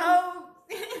don't know. Oh.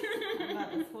 I'm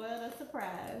about to spoil the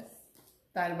surprise.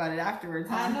 Thought about it afterwards,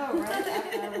 huh? I know, right?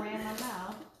 After I ran my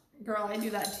mouth. Girl, I do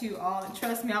that too.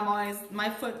 Trust me, my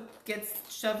foot gets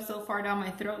shoved so far down my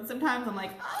throat sometimes. I'm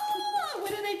like, oh, what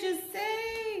did I just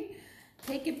say?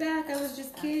 Take it back. I was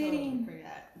just kidding. I totally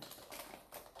forgot.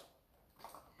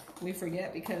 We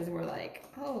forget because we're like,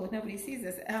 oh, nobody sees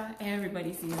this.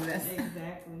 Everybody sees this.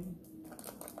 Exactly.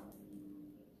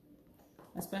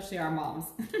 Especially our moms.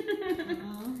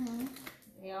 Mm-hmm.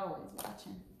 They always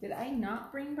watching. Did I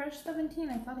not bring brush 17?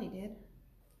 I thought I did.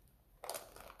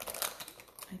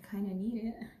 I kind of need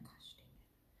it. Gosh dang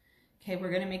it. Okay, we're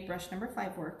going to make brush number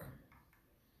 5 work.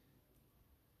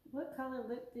 What color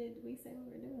lip did we say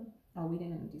we were doing? Oh, we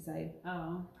didn't decide.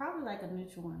 Oh, probably like a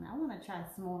neutral one. I want to try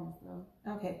s'mores though.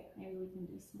 Okay. Maybe we can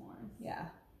do s'mores. Yeah.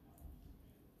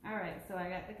 All right, so I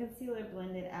got the concealer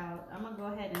blended out. I'm going to go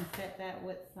ahead and set that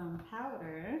with some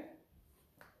powder.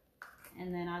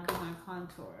 And then I'll do my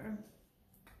contour.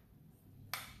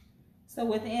 So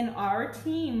within our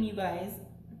team, you guys,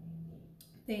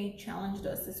 they challenged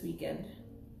us this weekend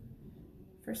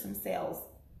for some sales.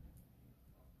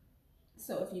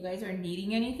 So if you guys are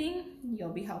needing anything, you'll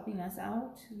be helping us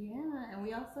out. Yeah, and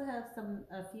we also have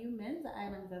a few men's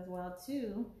items as well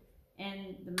too.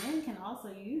 And the men can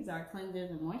also use our cleansers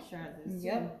and moisturizers too.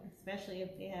 Yep. Especially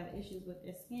if they have issues with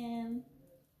their skin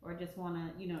or just want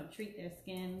to, treat their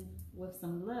skin with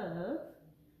some love.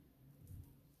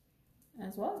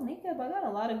 As well as makeup. I got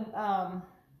a lot of,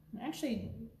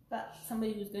 actually got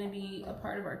somebody who's going to be a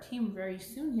part of our team very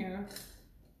soon here.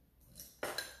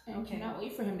 And Okay. cannot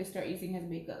wait for him to start using his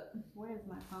makeup. Where's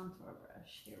my contour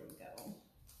brush? Here we go.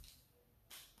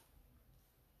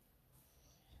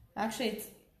 Actually, it's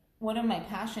one of my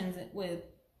passions with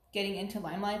getting into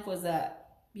Limelife was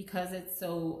that because it's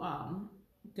so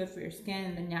good for your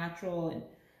skin, the natural and,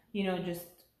 just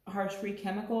harsh-free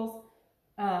chemicals,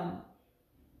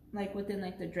 like within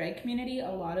like the drag community,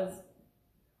 a lot of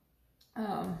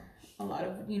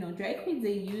drag queens,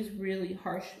 they use really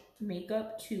harsh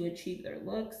makeup to achieve their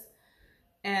looks,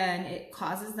 and it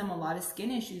causes them a lot of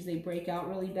skin issues. They break out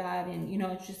really bad, and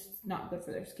it's just not good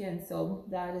for their skin. So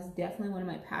that is definitely one of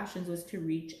my passions, was to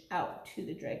reach out to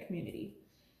the drag community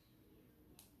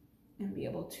and be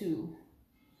able to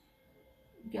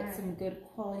get some good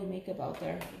quality makeup out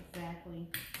there. Exactly.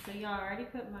 So y'all already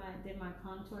did my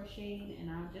contour shade, and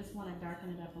I just want to darken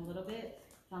it up a little bit.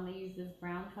 So I'm going to use this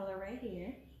brown color right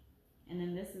here. And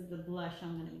then this is the blush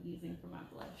I'm going to be using for my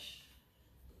blush.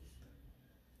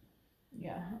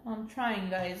 Yeah, I'm trying,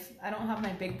 guys. I don't have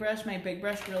my big brush. My big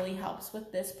brush really helps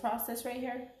with this process right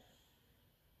here.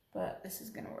 But this is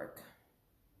going to work.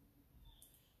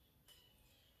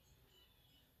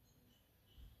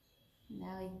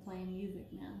 Now he's playing music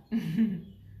now.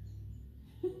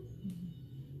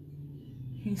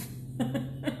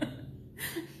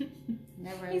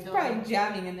 He's probably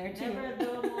jamming in there too. Never a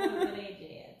dull moment with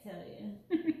AJ, I tell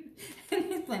you. And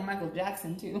he's playing Michael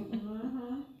Jackson too.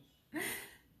 Mm-hmm.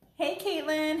 Hey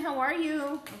Caitlin, how are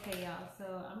you? Okay, y'all. So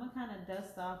I'm gonna kind of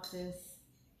dust off this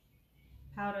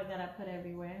powder that I put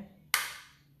everywhere.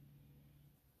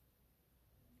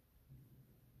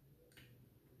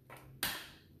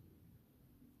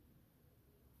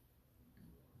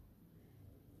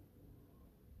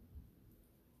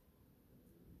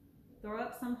 Throw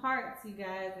up some hearts, you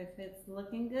guys, if it's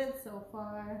looking good so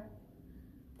far.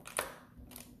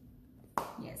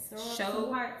 Yes. Throw up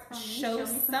some hearts for me. Show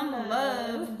me some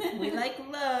love. We like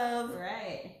love.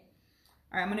 Right.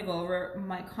 All right, I'm gonna go over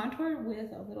my contour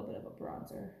with a little bit of a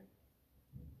bronzer.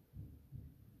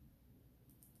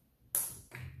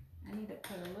 I need to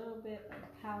put a little bit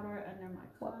of powder under my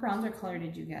What bronzer color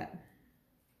did you get?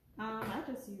 I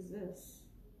just use this.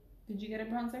 Did you get a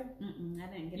bronzer?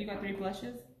 I didn't get. You got 3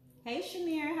 blushes? Hey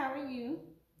Shamir, how are you?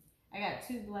 I got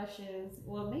 2 blushes.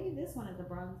 Well, maybe this one is a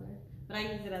bronzer, but I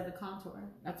use it as a contour.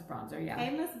 That's a bronzer, yeah.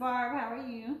 Hey Miss Barb, how are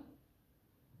you?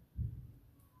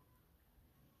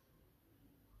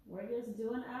 We're just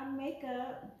doing our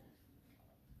makeup.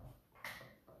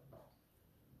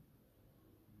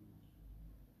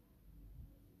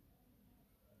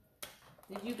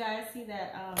 Did you guys see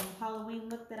that Halloween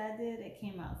look that I did? It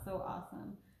came out so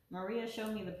awesome. Maria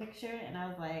showed me the picture and I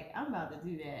was like, I'm about to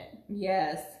do that.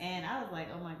 Yes. And I was like,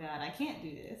 oh my God, I can't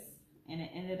do this. And it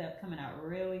ended up coming out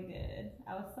really good.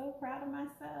 I was so proud of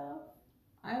myself.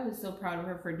 I was so proud of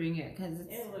her for doing it because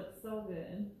it looked so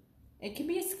good. It can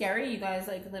be scary, you guys.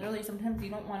 Like, literally, sometimes you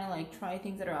don't want to, like, try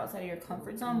things that are outside of your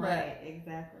comfort zone. Right,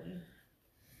 exactly.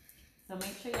 So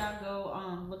make sure y'all go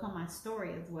look on my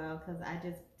story as well, because I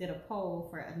just did a poll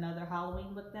for another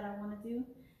Halloween look that I want to do.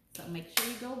 So make sure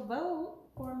you go vote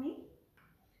for me.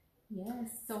 Yes.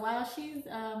 So while she's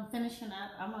finishing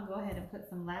up, I'm gonna go ahead and put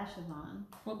some lashes on.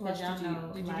 What blush Y'all did you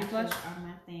know do? Did you do lashes blush? are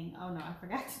my thing. Oh no, I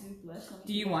forgot to do blush.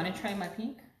 Do you want to try my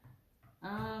pink?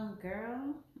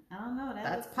 Girl, I don't know.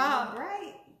 That's looks pop. really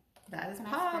bright. That is Can I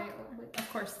pop. spray it real quick?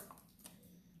 Of course.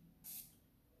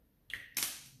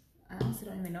 I honestly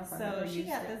don't even know if I've So ever she used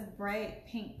got it. this bright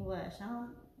pink blush.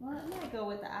 Well, it might go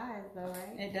with the eyes though,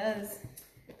 right? It does.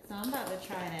 So I'm about to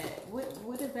try that.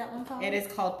 What is that one called? It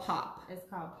is called Pop. It's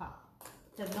called Pop.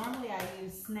 Because normally I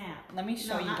use Snap. Let me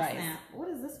show you not guys. Snap. What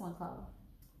is this one called?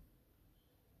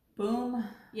 Boom.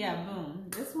 Yeah, Boom.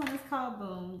 This one is called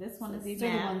Boom. This one is These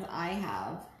Snap. are the ones I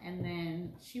have. And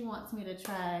then she wants me to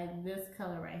try this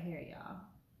color right here, y'all.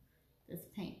 This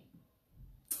pink.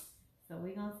 So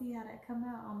we're gonna see how that come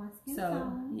out on my skin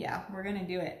tone. Yeah, we're gonna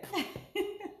do it.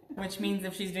 Which means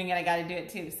if she's doing it, I gotta do it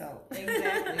too. So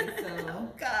Exactly. So oh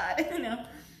God, no.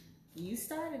 You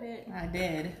started it. I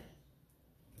did.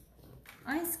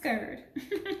 I scared.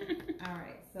 All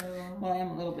right. So Well, I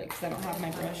am a little bit because I don't have my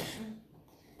brush.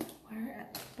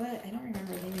 But I don't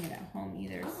remember leaving it at home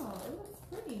either. oh, it looks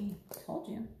pretty. Told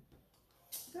you.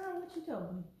 Girl, what you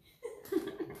told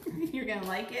me? You're gonna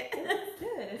like it. It's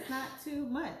good. It's not too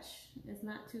much. It's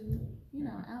not too,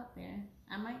 out there.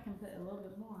 I might can put a little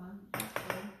bit more on.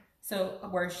 So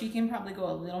where she can probably go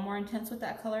a little more intense with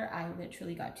that color, I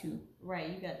literally got to Right,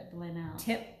 you got to blend out.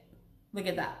 tip. Look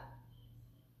at that.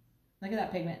 Look at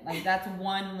that pigment. Like that's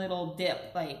one little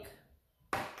dip. Like,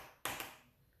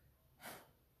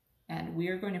 and we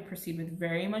are going to proceed with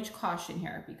very much caution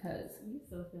here because You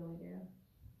so silly, girl.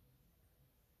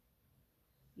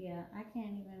 Yeah, I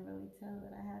can't even really tell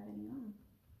that I have any on.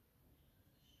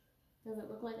 Does it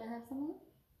look like I have some on?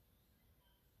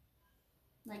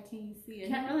 Like, can you see it?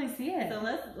 can't really see it. So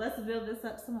let's build this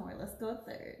up some more. Let's go a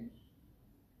third.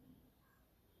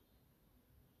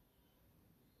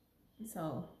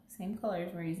 So same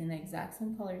colors. We're using the exact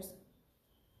same colors.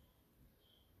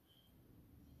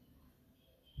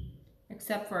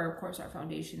 Except for, of course, our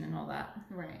foundation and all that.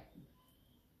 Right.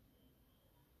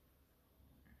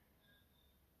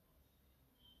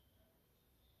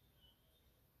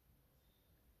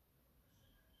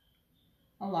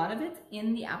 A lot of it's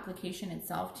in the application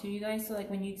itself too, you guys. So like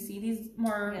when you see these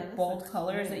more Yeah, this bold looks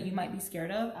colors good. that you might be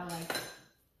scared of, I like it.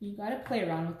 you gotta play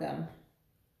around with them.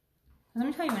 Let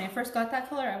me tell you, when I first got that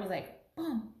color, I was like,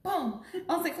 boom, boom.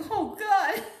 I was like, oh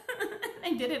God.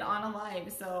 I did it on a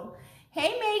live. So, hey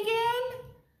Megan.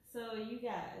 So you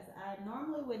guys, I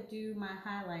normally would do my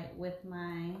highlight with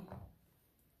my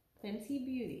Fenty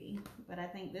Beauty, but I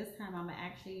think this time I'm gonna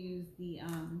actually use the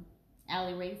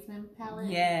Allie Raceman palette.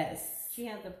 Yes. She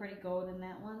has a pretty gold in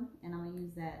that one, and I'm gonna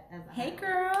use that as a Hey highlight.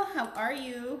 girl, how are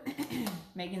you?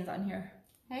 Megan's on here.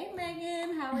 Hey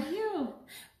Megan, how are you?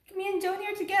 Me and Joni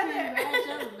are together.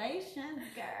 Congratulations,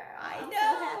 girl. I I'm know.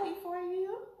 so happy for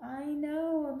you. I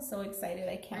know. I'm so excited.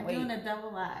 I can't We're wait. doing a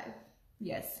double live.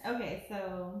 Yes. Okay,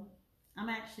 so I'm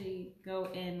actually go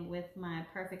in with my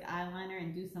perfect eyeliner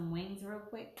and do some wings real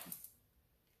quick.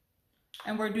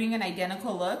 And we're doing an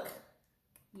identical look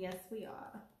Yes, we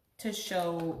are. to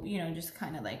show, just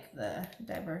kind of like the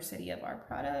diversity of our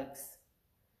products.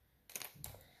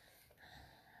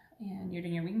 And you're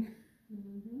doing your wing?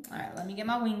 Mm-hmm. All right, let me get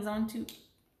my wings on too.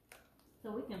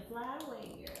 So we can fly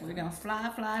away, girl. We're gonna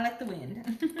fly like the wind.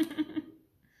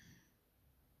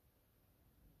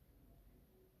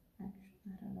 Actually,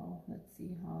 I don't know. Let's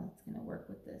see how it's gonna work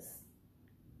with this.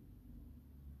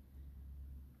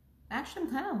 Actually,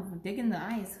 I'm kind of digging the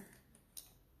eyes.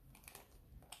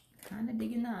 Kind of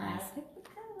digging the I eyes. picked the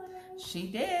color. She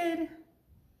did.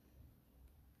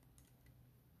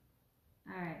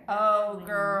 All right. Oh,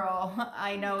 girl.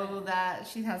 I know that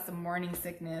she has some morning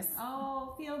sickness.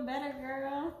 Oh, feel better,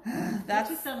 girl. That's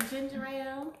Get you some ginger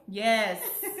ale. yes.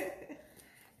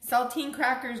 Saltine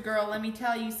crackers, girl. Let me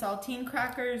tell you, saltine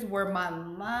crackers were my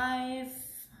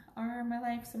life. Are my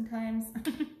life sometimes.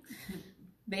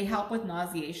 They help with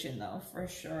nauseation, though, for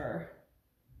sure.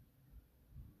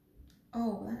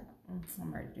 Oh,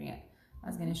 I'm already doing it. I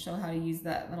was gonna show how to use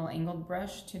that little angled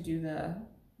brush to do the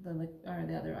other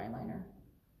eyeliner.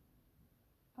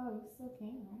 Oh, you still can,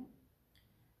 right?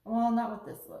 Well, not with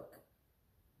this look.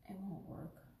 It won't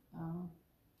work.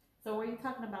 So were you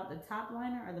talking about the top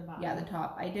liner or the bottom? Yeah, the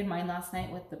top. I did mine last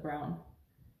night with the brown.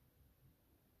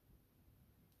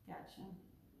 Gotcha.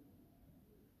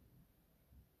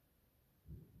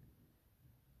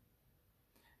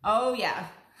 Oh yeah,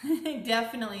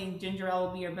 definitely ginger ale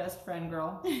will be your best friend,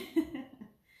 girl.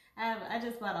 I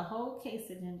just bought a whole case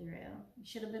of ginger ale. You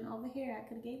should have been over here. I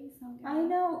could have gave you some. Girl. I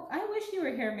know. I wish you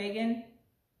were here, Megan.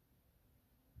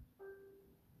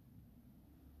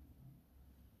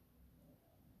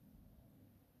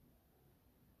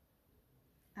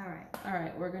 All right. All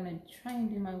right, we're gonna try and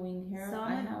do my wing here. So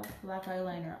I have black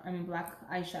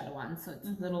eyeshadow on, so it's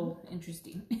a little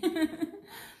interesting.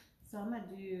 So I'm gonna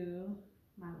do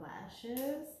my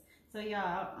lashes. So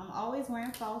y'all, I'm always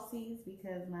wearing falsies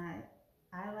because my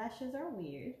eyelashes are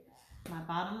weird. My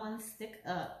bottom ones stick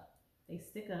up. They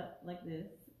stick up like this,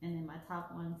 and then my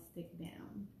top ones stick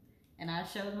down. And I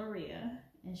showed Maria,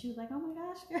 and she was like, "Oh my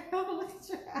gosh, girl, look at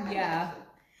your eyelashes." Yeah.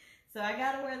 So I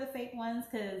gotta wear the fake ones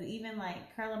because even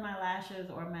like curling my lashes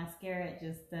or mascara, it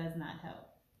just does not help.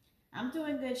 I'm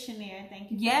doing good, Shanair. Thank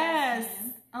you. Yes.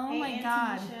 asking. Oh Hey, my Aunt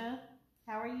God. Tanisha,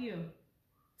 how are you?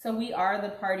 So we are the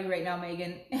party right now,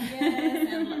 Megan.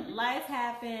 Yes, and life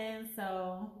happened,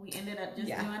 so we ended up just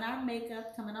Yeah. doing our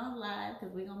makeup, coming on live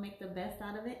because we're gonna make the best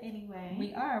out of it anyway.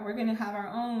 We are. We're gonna have our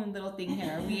own little thing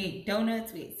here. We ate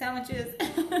donuts. We ate sandwiches.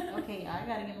 Okay, I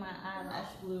gotta get my eyelash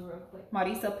glue real quick.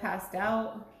 Marisa passed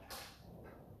out.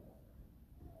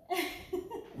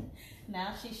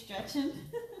 Now she's stretching.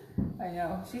 I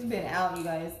know. She's been out, you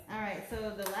guys. All right,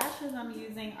 so the lashes I'm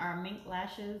using are mink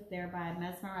lashes. They're by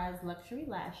Mesmerized Luxury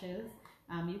Lashes.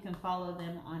 You can follow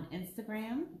them on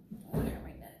Instagram.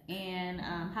 And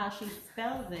how she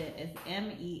spells it is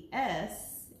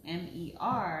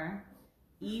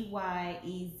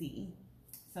MESMEREYEZ.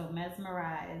 So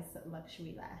Mesmerized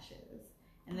Luxury Lashes.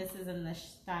 And this is in the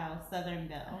style Southern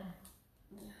Belle.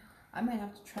 I might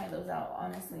have to try those out,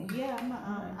 honestly. Yeah,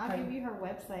 I'll give you her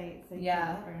website so you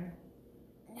Yeah. can order.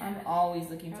 I'm always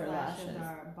looking for Her lashes. lashes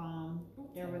are bomb.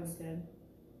 They're really good.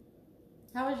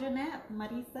 How was your nap,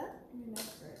 Marisa?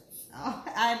 Oh,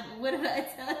 what did I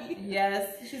tell you?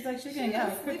 Yes. She's like, she's gonna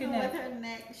have a quick sleeping nap. with her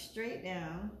neck straight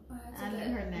down. I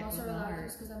knew her neck was gonna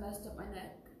hurt. because I messed up my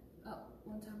neck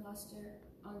one time last year.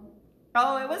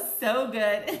 Oh, it was so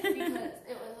good. Because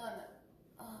it was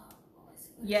on.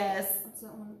 Yes. What's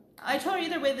that one? I told her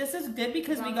either way, this is good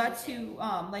because we got to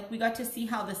we got to see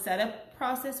how the setup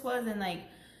process was, and like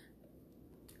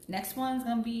next one's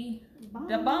gonna be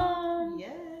the bomb.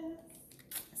 Yes.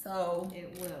 So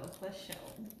it will for sure.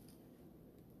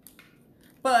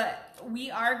 But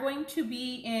we are going to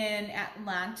be in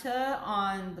Atlanta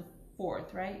on the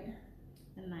 4th, right?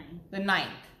 The 9th. The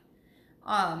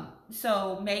 9th.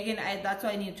 So Megan, that's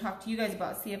what I need to talk to you guys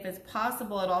about. See if it's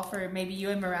possible at all for maybe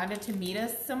you and Miranda to meet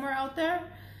us somewhere out there.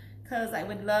 Because I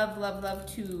would love, love, love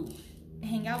to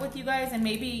hang out with you guys, and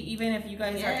maybe even if you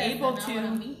guys are able I to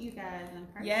want to meet you guys in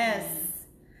person. Yes.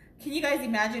 Can you guys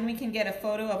imagine we can get a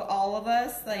photo of all of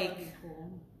us? That Like, would be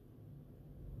cool.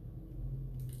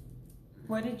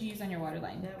 what did you use on your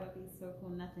waterline? That would be so cool.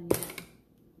 Nothing yet.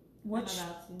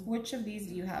 Which of these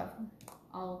do you have?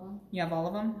 All of them. You have all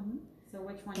of them? Mm-hmm. So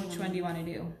which one? Which one do you want to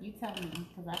do? You tell me,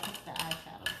 because I picked the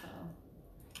eyeshadow. So.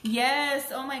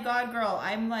 Yes. Oh my God, girl.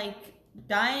 I'm like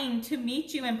dying to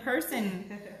meet you in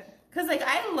person. Because like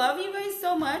I love you guys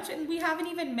so much, and we haven't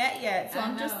even met yet. So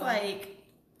I'm just like.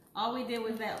 All we did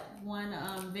was that one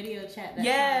video chat.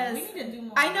 Yes. We need to do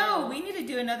more. I know. We need to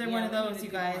do another one of we need those, to you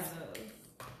do guys. more of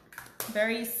those.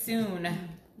 Very soon.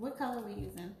 What color are we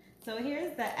using? So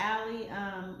here's the alley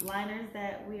liners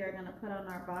that we are going to put on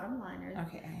our bottom liners.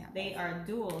 Okay, I have. They are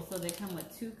dual, so they come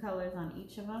with 2 colors on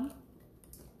each of them.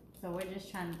 So we're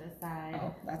just trying to decide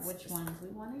which ones we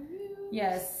want to use.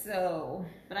 Yes, so.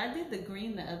 But I did the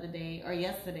green the other day, or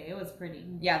yesterday. It was pretty.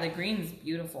 Yeah, the green's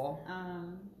beautiful.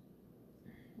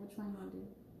 Which one you want to do?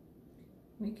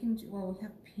 We can do, well, we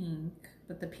have pink,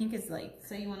 but the pink is like.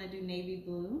 So you want to do navy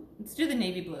blue? Let's do the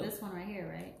navy blue. This one right here,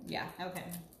 right? Yeah. Okay.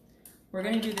 We're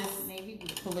going to do this navy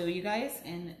blue, you guys.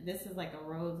 And this is like a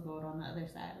rose gold on the other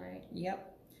side, right?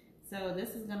 Yep. So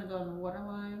this is going to go on the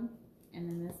waterline, and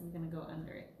then this is going to go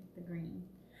under it, the green.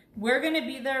 We're going to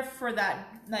be there for that,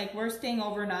 like we're staying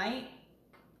overnight.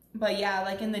 But yeah,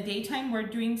 like in the daytime, we're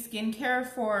doing skincare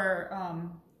for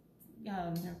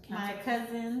my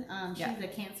cousin. She's a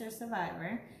cancer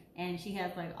survivor, and she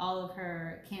has like all of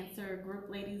her cancer group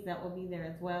ladies that will be there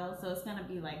as well. So it's going to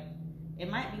be like, it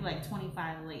might be like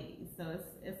 25 ladies. So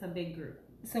it's a big group.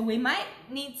 So we might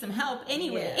need some help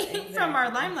anyway, Yeah, exactly. from our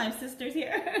Limelife sisters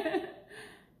here.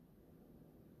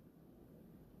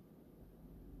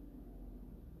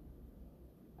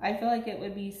 I feel like it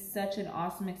would be such an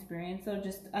awesome experience. So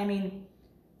just, I mean,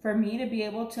 for me to be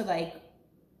able to like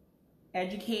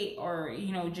educate or,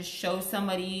 you know, just show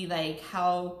somebody like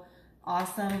how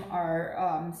awesome our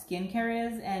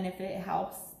skincare is, and if it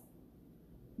helps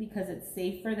because it's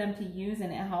safe for them to use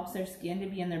and it helps their skin to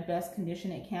be in their best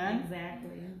condition it can.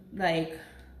 Exactly. Like,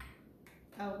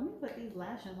 oh, let me put these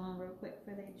lashes on real quick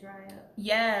before they dry up.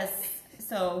 yes.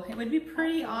 So it would be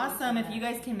pretty awesome if you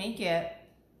guys can make it.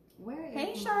 Where is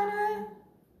Hey, Shauna.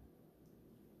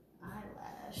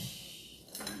 eyelash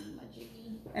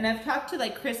thingy-majiggy? And I've talked to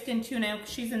like Kristen too, and I know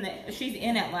she's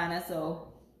in Atlanta, so.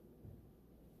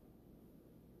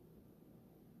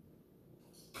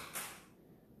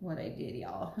 What I did,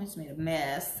 y'all. I just made a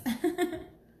mess.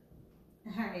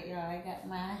 Alright, y'all, I got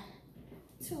my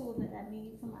tool that I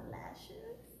need for my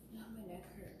lashes. Now my neck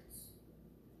hurts.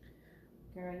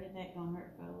 Girl, your neck gonna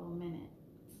hurt for a little minute.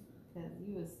 Because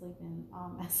you was sleeping all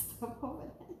messed up over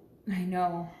there. I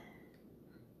know.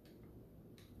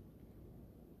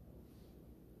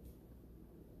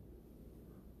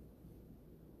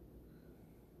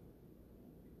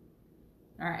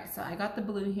 All right, so I got the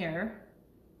blue here.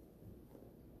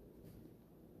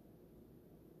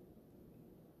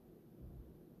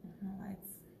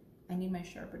 I need my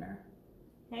sharpener.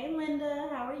 Hey Linda,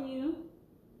 how are you?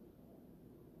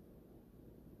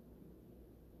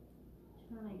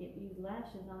 Trying to get these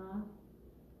lashes on.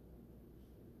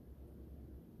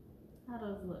 How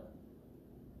those look?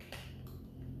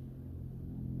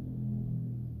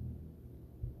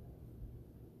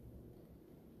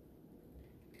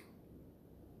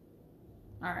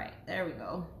 All right, there we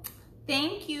go.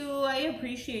 Thank you. I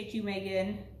appreciate you,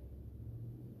 Megan.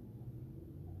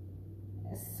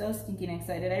 I'm so stinking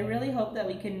excited. I really hope that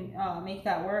we can make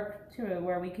that work to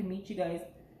where we can meet you guys.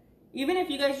 Even if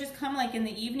you guys just come like in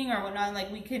the evening or whatnot,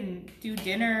 like we can do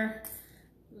dinner.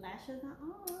 Lashes are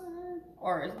on.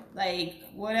 Or like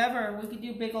whatever. We could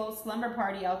do big old slumber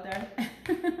party out there.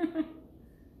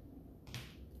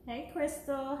 Hey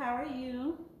Crystal, how are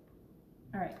you?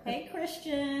 All right. Hey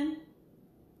Christian.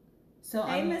 So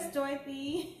hey Miss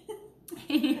Dorothy.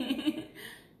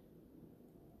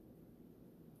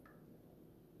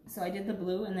 So I did the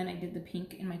blue and then I did the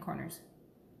pink in my corners.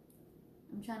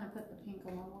 I'm trying to put the pink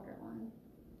on my waterline.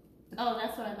 Oh,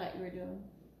 that's what I thought you were doing.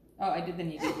 Oh, I did the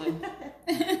navy blue.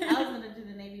 I was gonna do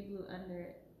the navy blue under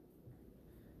it.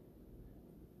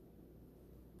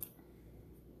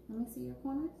 Let me see your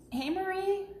corners. Hey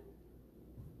Marie.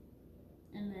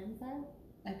 And the inside?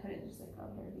 I put it just like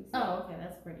on there. Oh, okay,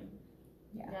 that's pretty.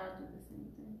 Yeah. Yeah, I'll do the same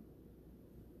thing.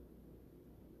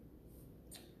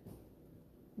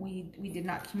 We did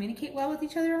not communicate well with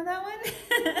each other on that one.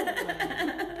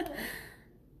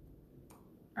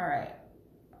 All right.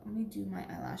 Let me do my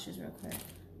eyelashes real quick.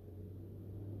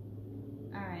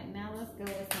 All right, now let's go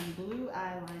with some blue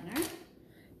eyeliner.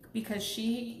 Because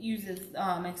she uses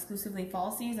exclusively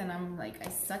falsies, and I'm like, I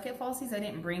suck at falsies. I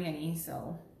didn't bring any,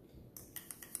 so.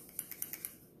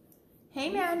 Hey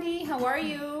Mandy, how are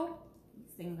you?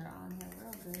 These things are on here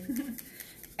real good.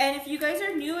 And if you guys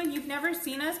are new and you've never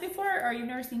seen us before, or you've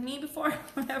never seen me before,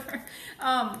 whatever,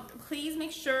 please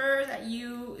make sure that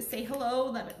you say hello.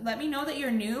 Let me know that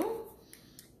you're new.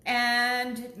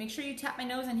 And make sure you tap my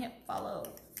nose and hit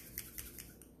follow.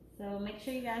 So make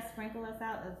sure you guys sprinkle us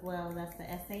out as well. That's the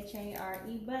SHARE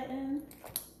button.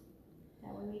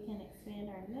 That way we can expand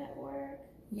our network.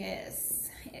 Yes,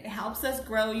 it helps us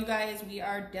grow, you guys. We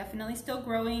are definitely still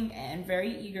growing and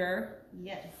very eager.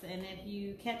 Yes, and if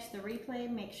you catch the replay,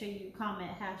 make sure you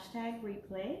comment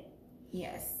 #replay.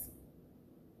 Yes.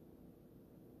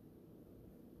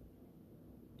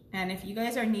 And if you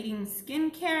guys are needing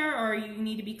skincare or you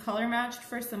need to be color matched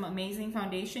for some amazing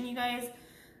foundation, you guys,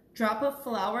 drop a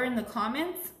flower in the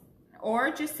comments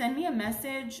or just send me a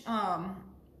message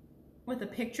with a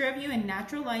picture of you in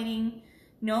natural lighting,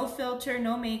 no filter,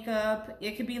 no makeup.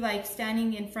 It could be like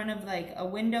standing in front of like a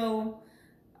window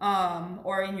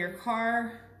or in your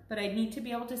car, but I need to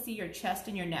be able to see your chest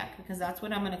and your neck because that's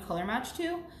what I'm going to color match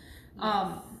to.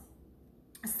 Yes.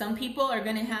 Some people are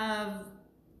going to have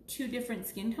 2 different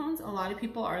skin tones. A lot of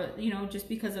people are, you know, just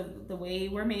because of the way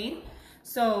we're made.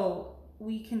 So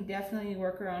we can definitely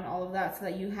work around all of that so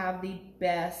that you have the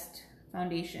best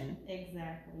foundation.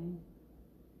 Exactly.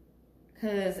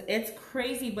 Because it's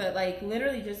crazy, but like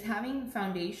literally just having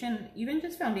foundation, even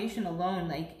just foundation alone,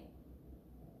 like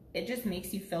it just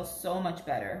makes you feel so much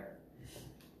better.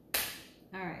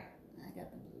 All right, I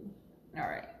got the blue. All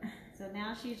right. So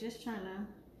now she's just trying to,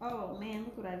 oh man,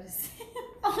 look what I just said.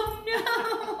 Oh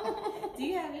no. Do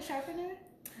you have a sharpener?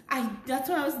 That's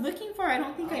what I was looking for. I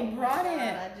don't think I brought it.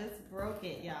 I just broke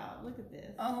it, y'all. Look at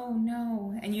this. Oh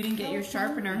no. And you didn't get your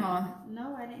sharpener, huh?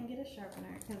 No, I didn't get a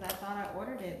sharpener because I thought I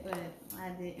ordered it, but I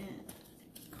didn't.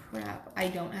 Crap. I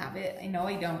don't have it. I know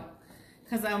I don't.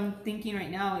 Because I'm thinking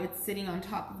right now it's sitting on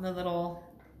top of the little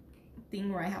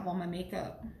thing where I have all my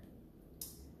makeup.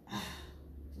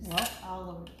 Just Well. all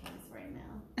over the place right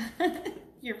now.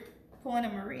 You're pulling a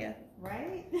Maria.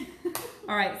 Right?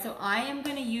 All right, so I am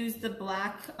going to use the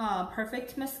black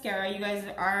Perfect mascara. You guys,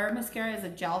 our mascara is a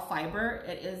gel fiber.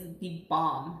 It is the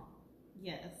bomb.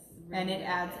 Yes. And it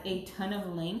adds a ton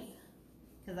of length.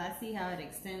 because I see how it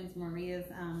extends Maria's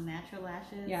natural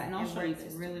lashes. Yeah, and I'll show you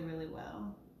this really, really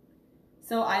well.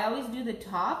 So I always do the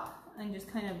top and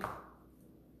just kind of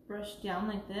brush down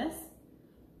like this.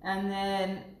 And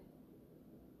then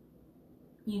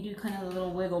you do kind of a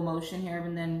little wiggle motion here,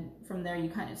 and then from there you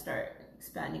kind of start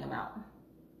expanding them out.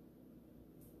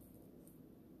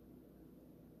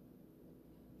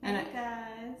 And hey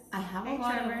guys, I have hey, a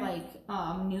lot Trevor. of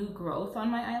like new growth on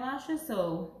my eyelashes,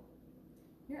 so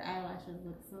Your eyelashes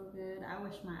look so good. I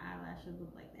wish my eyelashes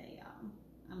looked like that, y'all.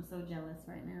 I'm so jealous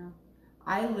right now.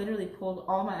 I literally pulled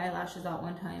all my eyelashes out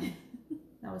one time.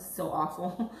 That was so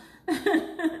awful.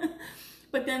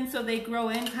 But then so they grow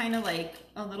in kind of like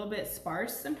a little bit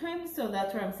sparse sometimes, so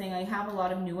that's where I'm saying I have a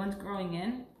lot of new ones growing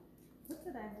in. What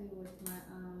did I do with my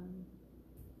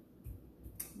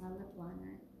my lip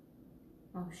liner?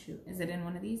 Oh shoot, is it in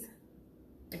one of these?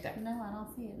 Right there. No, I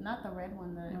don't see it. Not the red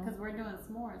one, because we're doing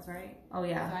s'mores, right? Oh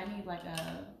yeah. So I need like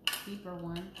a deeper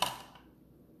one.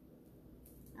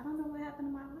 I don't know what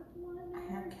happened to my lip liner.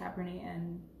 I have Cabernet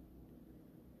and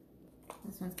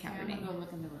this one's Here, I'm Cabernet. gonna go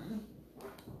look in the room.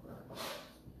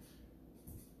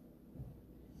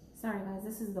 Sorry guys,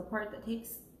 this is the part that takes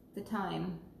the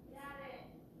time. Got it.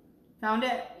 Found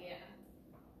it? Yeah.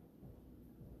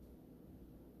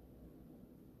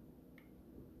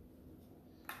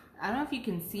 I don't know if you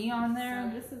can see on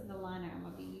there. So this is the liner I'm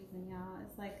gonna be using, y'all.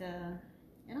 It's like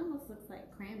it almost looks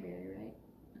like cranberry, right?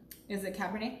 Is it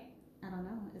Cabernet? I don't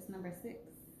know. It's number 6.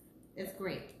 It's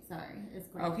grape. Sorry, it's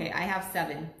grape. Okay, I have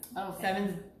 7. Okay.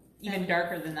 7's even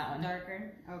darker than that one.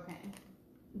 Darker. Okay.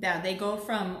 Yeah, they go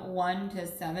from 1 to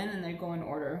 7 and they go in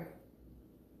order.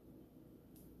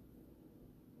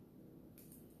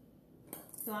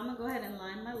 So I'm gonna go ahead and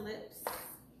line my lips,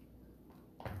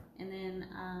 and then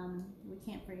we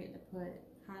can't forget to put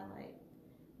highlight.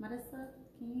 Marissa,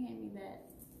 can you hand me that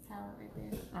palette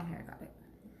right there? Oh, here, I got it.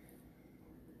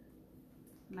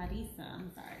 Marisa,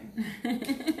 I'm sorry,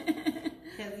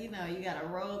 because you know you gotta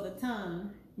roll the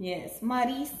tongue Yes,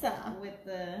 Marisa. with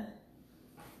the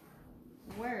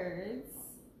words.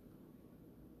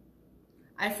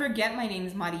 I forget my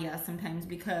name's Maria sometimes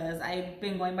because I've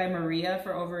been going by Maria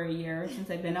for over a year since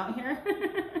I've been out here.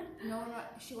 No,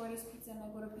 she orders pizza and I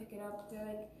go to pick it up. They're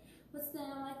like, what's the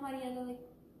name? I'm like, Maria. They're like,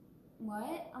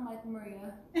 what? I'm like,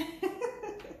 Maria.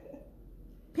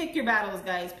 Pick your battles,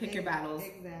 guys. Pick your battles.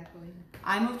 Exactly.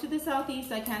 I moved to the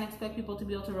southeast. I can't expect people to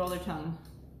be able to roll their tongue.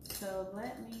 So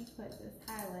let me put this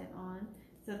highlight on.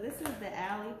 So this is the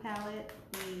Alley palette,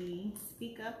 the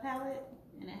Speak Up palette,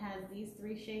 and it has these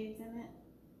 3 shades in it.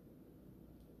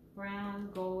 Brown,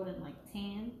 gold, and like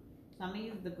tan. So I'm gonna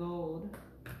use the gold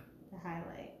to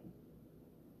highlight.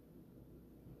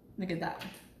 Look at that.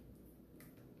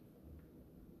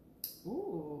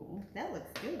 Ooh, that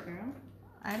looks good, girl.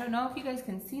 I don't know if you guys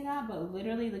can see that, but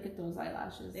literally look at those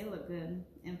eyelashes. They look good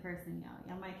in person, y'all.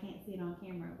 Y'all might can't see it on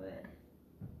camera, but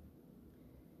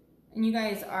And you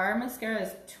guys, our mascara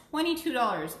is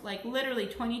 $22. Like literally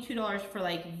 $22 for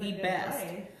like the best.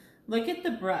 price. Look at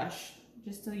the brush,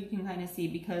 just so you can kind of see,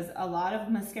 because a lot of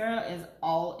mascara is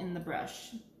all in the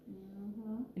brush.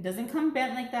 Mm-hmm. It doesn't come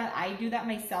bent like that. I do that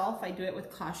myself. I do it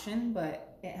with caution,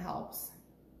 but it helps.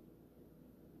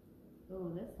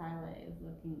 Ooh, this highlight is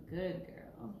looking good, girl.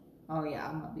 Oh yeah,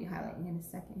 I'm gonna be highlighting in a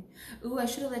second. Ooh, I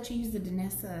should have let you use the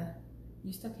Danessa.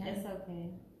 You still can. It's okay.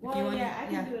 you Well, want- yeah, I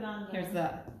can yeah. do it on the. Here's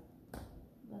the.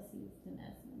 Let's use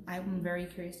Danessa. I'm very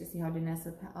curious to see how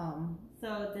Danessa.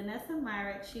 So Danessa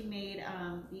Myrick, she made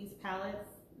these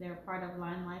palettes. They're part of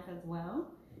Limelife as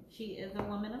well. She is a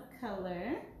woman of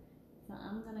color. So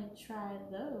I'm gonna try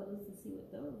those to see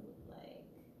what those look like.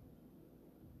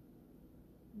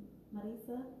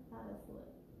 Marisa, how does it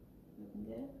look? Looking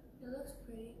good? It looks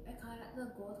pretty. The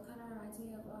gold kind of reminds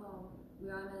me of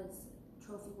Rihanna's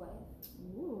trophy wife.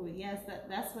 Ooh, yes,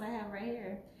 that's what I have right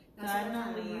here. So That's I what it kinda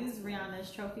normally reminds use me of.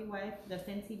 Rihanna's trophy wife, the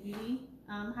Fenty Beauty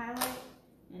highlight,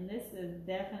 and this is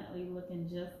definitely looking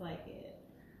just like it.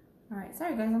 All right,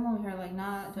 sorry guys, I'm over here like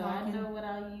not So I talking. know what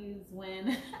I'll use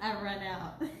when I run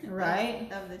out,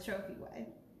 Right. of the trophy wife.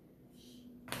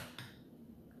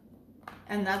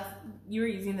 And that's, you were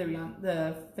using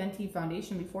the Fenty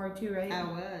foundation before too, right? I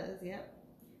was, yep.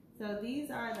 So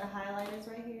these are the highlighters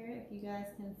right here, if you guys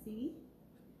can see.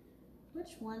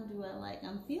 Which one do I like?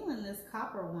 I'm feeling this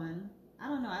copper one. I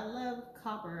don't know, I love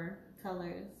copper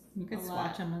colors. You can a swatch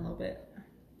lot. them a little bit.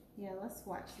 Yeah, let's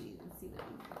swatch these and see what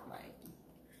these look like.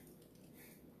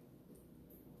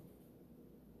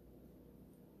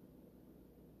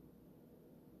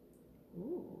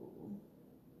 Ooh.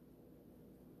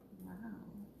 Wow.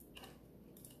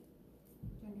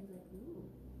 Jenny's like, ooh.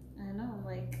 I know,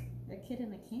 like a kid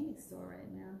in a candy store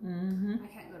right now. Mm-hmm. I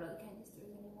can't go to the candy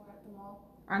stores anymore at the mall.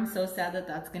 I'm so sad that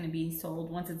that's going to be sold.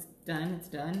 Once it's done, it's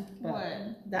done. But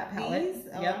What? that palette. These?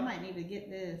 Oh, Yep. I might need to get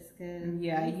this. Cause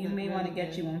Yeah, these you look may want to really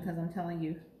get you good. one because I'm telling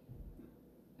you.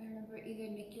 I remember either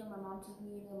Nikki or my mom took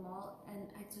me to the mall, and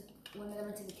I took one of them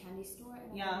into the candy store.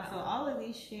 And Yeah, so all of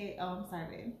these shades. Oh, I'm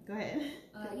sorry, babe. Go ahead.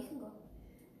 you can go.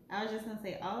 I was just gonna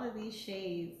say all of these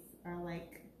shades are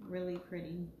like really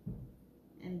pretty,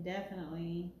 and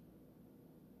definitely.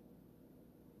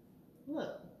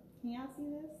 Look, can y'all see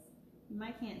this? You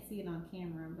might can't see it on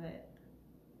camera, but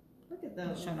look at I'll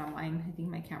those. show it online. I think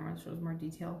my camera shows more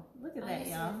detail. Look at I that,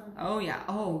 just y'all. see them. Oh yeah.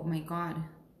 Oh my god.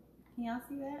 Can y'all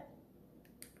see that?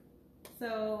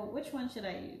 So, which one should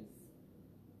I use?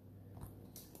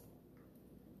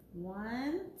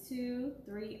 1, 2,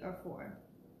 3, or 4?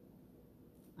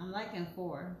 I'm liking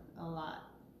 4 a lot.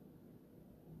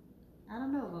 I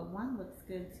don't know, but 1 looks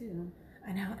good too.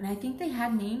 I know, and I think they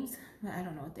had names, but I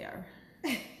don't know what they are.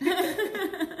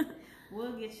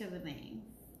 We'll get you the names.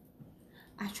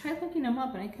 I tried looking them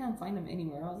up and I couldn't find them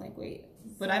anywhere. I was like, wait.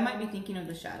 But I might be thinking of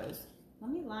the shadows. Let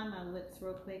me line my lips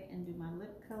real quick and do my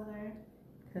lip color.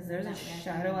 Because there's a That way I can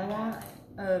shadow I want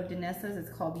highlight. of Danessa's. It's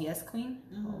called Yes Queen.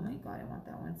 Mhm. Oh my god, I want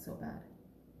that one so bad.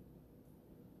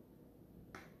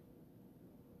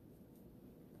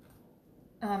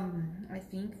 I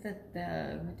think that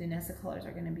the Danessa colors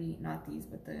are going to be, not these,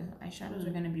 but the eyeshadows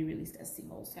are going to be released as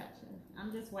singles. Gotcha.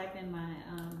 I'm just wiping my,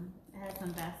 I had some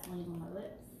Vaseline on my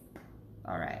lips.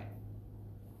 Alright.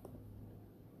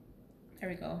 There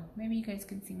we go. Maybe you guys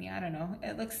can see me. I don't know.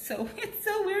 It looks so, it's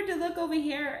so weird to look over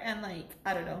here and like,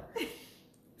 I don't know.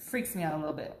 Freaks me out a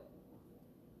little bit.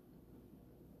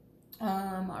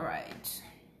 Alright.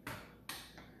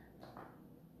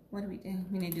 What do we do?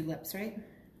 We need to do lips, right?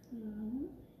 Mm-hmm.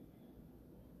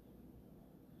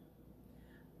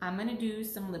 I'm gonna do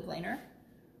some lip liner.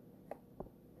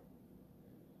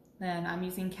 Then I'm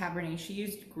using Cabernet. She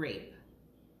used grape.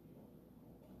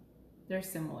 They're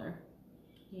similar.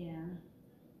 Yeah.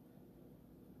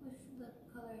 Which lip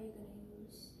color are you gonna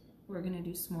use? We're gonna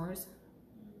do s'mores.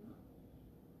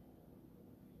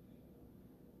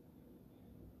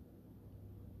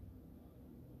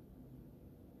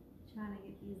 Trying to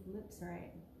get these lips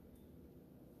right.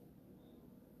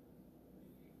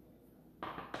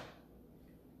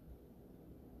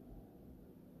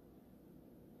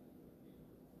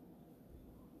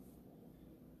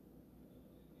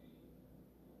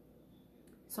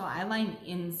 So I line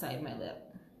inside my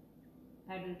lip.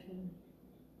 I do too.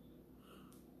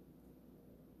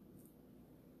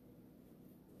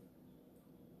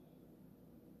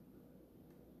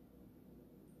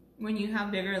 When you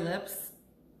have bigger lips,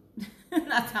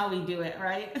 that's how we do it,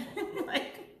 right?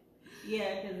 Like,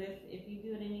 Yeah, because if you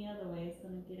do it any other way, it's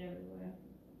gonna get everywhere.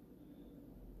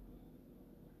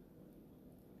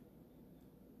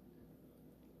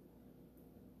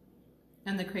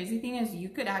 and the crazy thing is you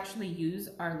could actually use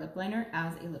our lip liner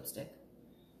as a lipstick.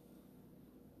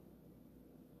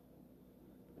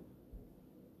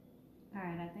 All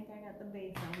right, I think I got the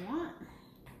base I want.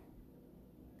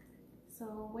 So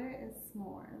where is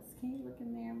s'mores? Can you look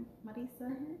in there, Marisa?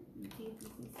 And see if you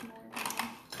see s'mores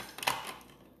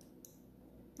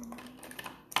in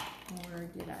there? Or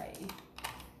did I?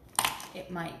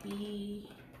 It might be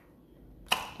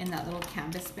in that little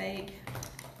canvas bag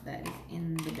that is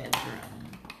in the bedroom.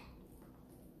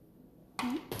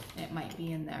 It might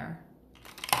be in there.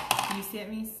 Can you see it,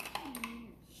 Mies?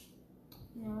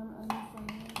 No, I'm not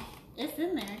finding it. It's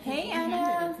in there. 'cause Hey, you handed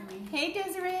Anna. it to me. Hey,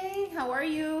 Desiree. How are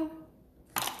you?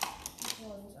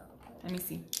 Well, these are okay. Let me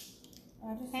see.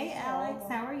 I just Hey, looked at Alex. all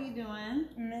of How are you doing?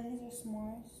 them. No, these are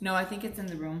s'mores. No, I think it's in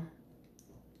the room.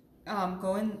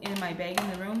 Go in my bag in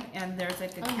the room, and there's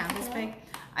like a Oh, you canvas took it bag.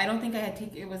 I don't think I had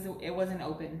taken it wasn't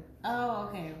open, Oh,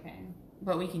 okay, okay.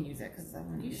 but we can use it because I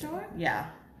want to You use sure? it.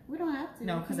 Yeah. We don't have to.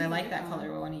 No, We because can I use like your that phone.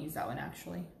 color. I want to use that one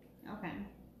actually. Okay.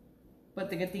 But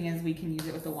the good thing is we can use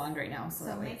it with the wand right now, so, So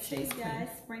that way make it sure you stays guys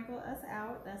clean. sprinkle us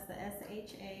out. That's the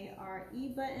SHARE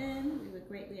button. We would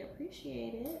greatly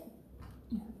appreciate it.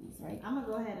 These, right? I'm gonna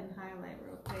go ahead and highlight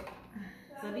real quick.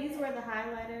 So these were the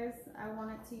highlighters I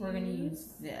wanted to use. We're gonna use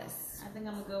this. I think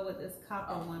I'm gonna go with this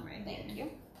copper one right Thank here.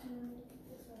 you.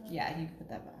 Yeah, you can put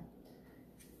that back.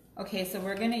 Okay, so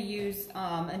we're gonna use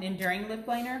an enduring lip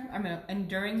liner. I'm an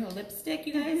enduring lipstick,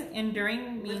 you guys.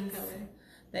 Enduring Lip means color.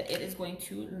 that it is going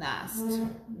to last.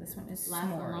 This one is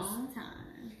Lasts a s'mores. long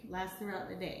time. Lasts throughout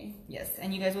the day. Yes,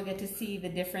 and you guys will get to see the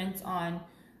difference on,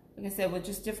 like I said, with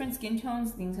just different skin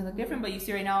tones, things can look different. But you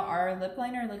see right now, our lip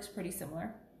liner looks pretty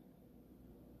similar.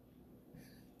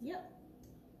 Yep.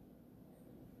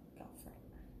 Go for it.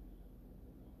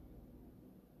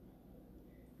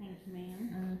 Thank you,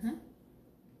 ma'am. Mm-hmm.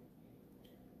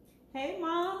 Hey,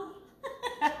 Mom.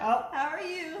 Oh, How are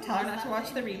you? tell her not to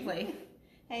watch the replay.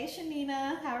 Hey,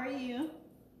 Shanina. How are you?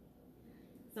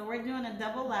 So we're doing a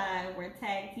double live. We're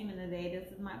tag teaming today.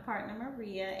 This is my partner,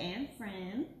 Maria, and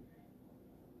friend.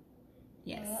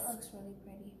 Yes. Oh, that looks really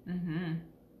pretty. Mm-hmm.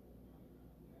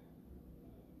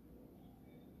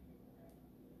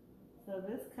 So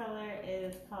this color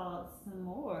is called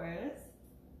S'mores.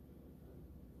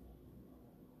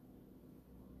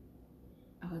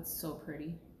 Oh, it's so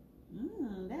pretty.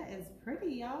 That is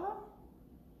pretty, y'all.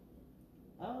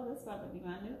 Oh, this about to be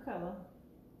my new color.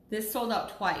 This sold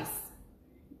out twice.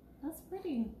 That's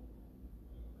pretty.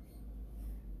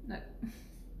 Look.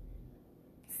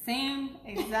 Same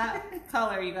exact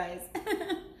color, you guys.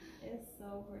 It's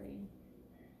so pretty.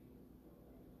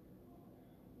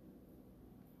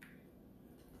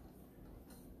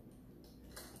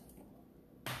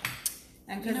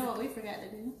 And You know what we forgot to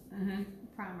do? Mm-hmm.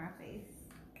 Prime our face.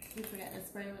 We forgot to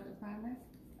spray with the primer.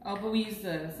 Oh, but we used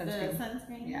the sunscreen. The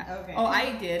sunscreen? Yeah. Okay. Oh,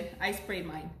 I did. I sprayed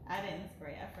mine. I didn't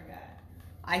spray. I forgot.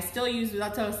 I still use,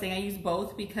 that's what I was saying. I use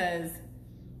both because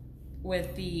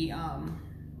with the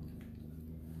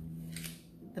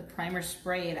primer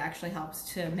spray, it actually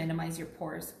helps to minimize your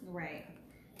pores. Right.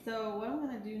 So what I'm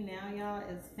gonna do now, y'all,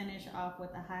 is finish off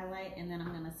with a highlight, and then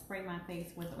I'm gonna spray my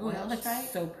face with Oh, that oil looks strike.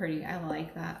 so pretty. I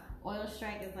like that. Oil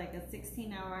strike is like a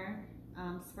 16-hour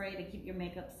spray to keep your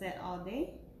makeup set all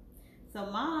day. So,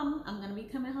 Mom, I'm gonna be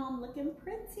coming home looking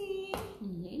pretty,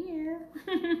 Yeah.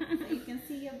 so you can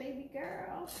see your baby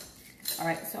girl. All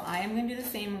right, so I am gonna do the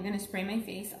same. I'm gonna spray my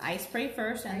face. I spray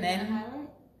first, and Are you then. gonna highlight?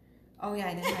 Oh yeah,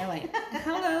 I did highlight.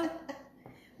 Hello.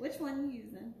 Which one you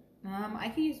using? I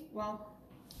can use. Well,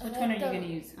 which I one are like you the- gonna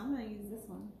use? I'm gonna use this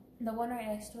one. The one right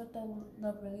next to it, the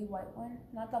really white one.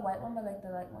 Not the white one, but like the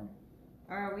light one.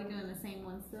 Or are we doing the same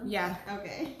one still? Yeah,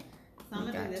 Okay. So I'm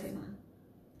We gonna do got this to. one.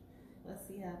 Let's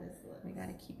see how this looks. we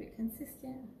gotta keep it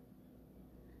consistent.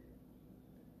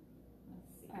 Let's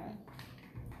see. All right.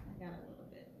 I got a little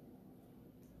bit.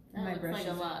 My That looks brush like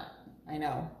a is- lot. I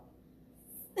know.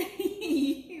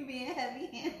 You being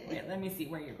heavy-handed. Wait, let me see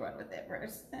where you're going with it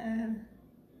first. Let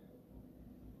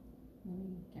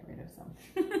me get rid of some.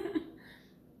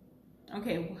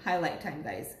 Okay, highlight time,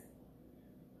 guys.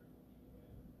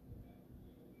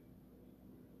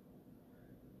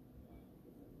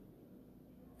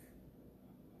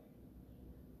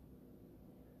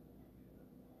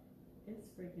 It's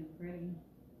freaking pretty.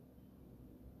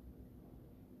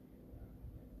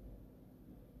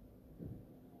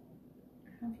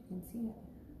 I don't know if you can see it.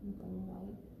 I'm going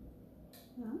light.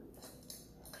 Huh?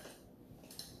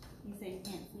 You say you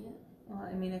can't see it? Well,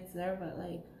 I mean, it's there, but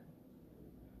like,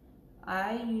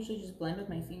 I usually just blend with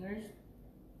my fingers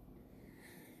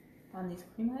on these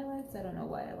cream highlights. I don't know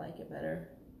why I like it better.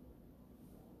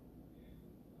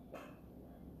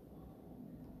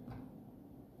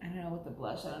 I don't know with the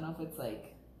blush. I don't know if it's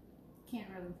like, Can't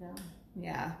really tell.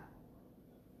 yeah.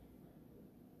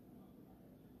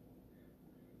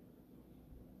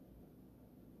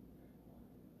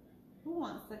 Who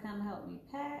wants to come help me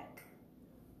pack?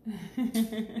 I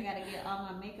gotta get all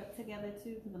my makeup together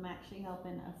too, because I'm actually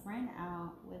helping a friend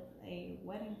out with a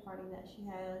wedding party that she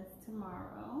has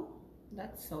tomorrow.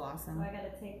 That's so So awesome. I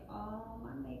gotta take all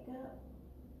my makeup.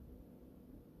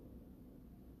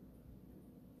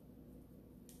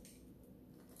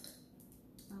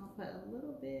 I'm gonna put a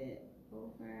little bit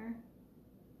over.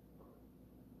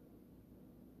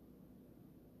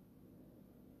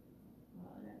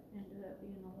 Oh, that ended up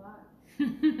being a lot.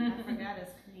 I forgot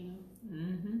it's cream.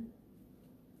 Mm-hmm.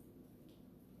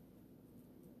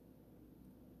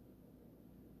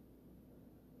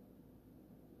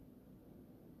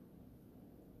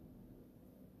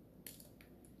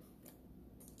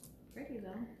 Pretty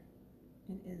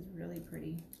though. It is really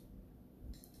pretty.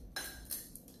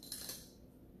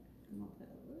 I'm gonna put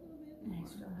a little bit I more.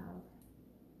 still have.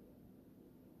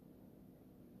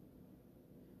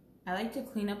 I like to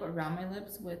clean up around my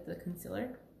lips with the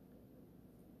concealer.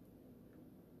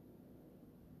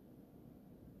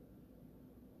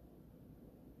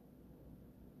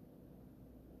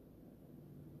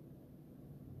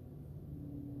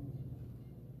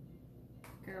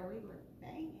 Girl, we look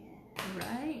banging.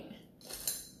 Right.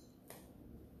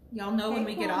 Y'all know when Hey,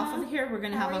 we get off Paula. of here, we're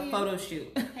gonna How have are a you? photo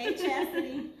shoot. Hey,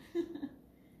 Chastity.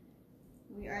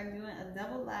 We are doing a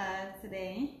double live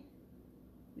today.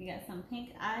 We got some pink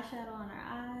eyeshadow on our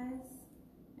eyes,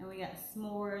 and we got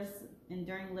s'mores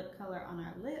enduring lip color on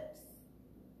our lips.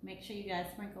 Make sure you guys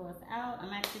sprinkle us out.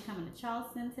 I'm actually coming to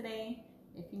Charleston today.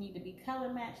 If you need to be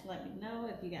color matched, let me know.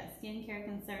 If you got skincare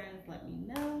concerns, let me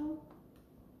know.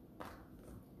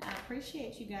 I'll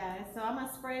appreciate you guys. So I'm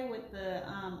gonna spray with the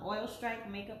Oil Strike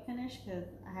makeup finish because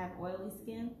I have oily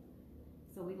skin.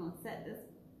 So we're gonna set this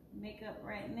makeup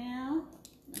right now.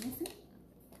 Let me see.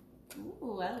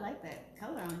 Ooh, I like that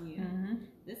color on you.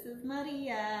 This is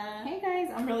Maria. Hey guys,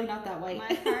 I'm really not that white.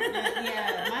 My partner,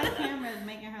 yeah, my camera is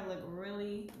making her look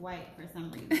really white for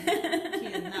some reason. She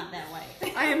is not that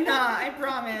white. I am not, I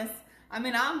promise. I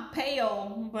mean, I'm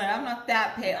pale, but I'm not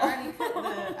that pale. I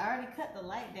already cut the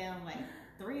light down like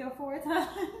 3 or 4 times.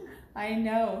 I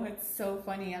know, it's so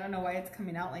funny. I don't know why it's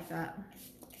coming out like that.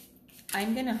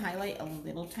 I'm gonna highlight a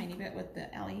little tiny bit with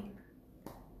the Alley.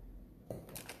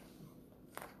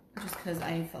 Just because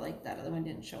I felt like that other one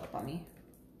didn't show up on me.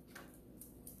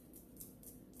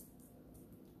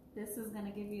 This is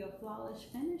gonna give you a flawless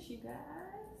finish, you guys.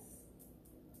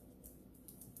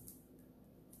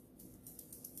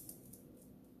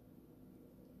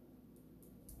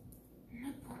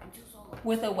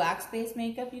 With a wax-based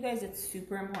makeup, you guys, it's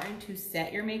super important to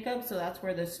set your makeup. So that's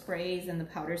where the sprays and the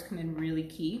powders come in really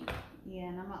key. Yeah,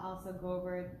 and I'm gonna also go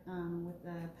over with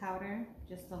the powder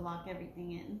just to lock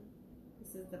everything in.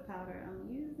 This is the powder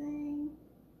I'm using.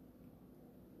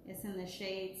 It's in the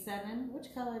shade 7.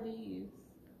 Which color do you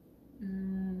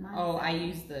use? Oh, I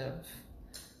use the...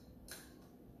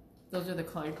 Those are the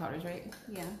colored powders, right?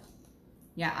 Yeah.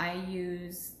 Yeah, I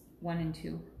use 1 and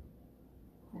 2.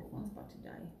 My phone's about to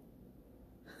die.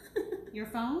 Your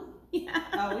phone? Yeah.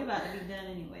 Oh, we about to be done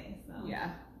anyway, so.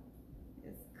 Yeah.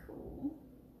 It's cool.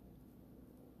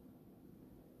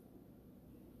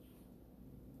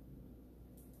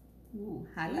 Ooh,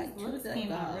 highlight. These looks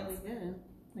came out really good.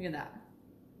 Look at that.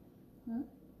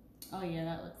 Oh yeah,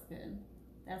 that looks good.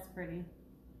 That's pretty.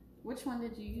 Which one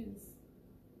did you use?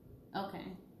 Okay.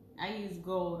 I use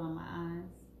gold on my eyes.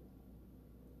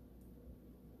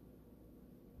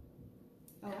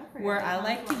 Oh, I forgot Where to I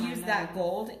like to contour my use that nose.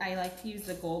 gold, I like to use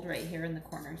the gold right here in the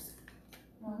corners.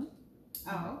 Oh,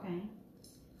 okay.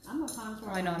 I'm gonna contour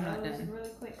Oh, I know, my I'm not nose done. really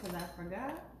quick because I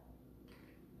forgot.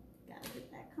 Gotta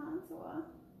get that contour.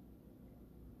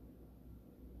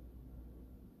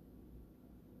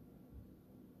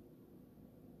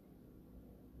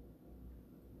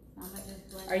 So I'm gonna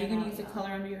just blend Are you that gonna out, use the y'all. color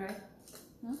under your eye?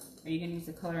 Hmm? Are you gonna use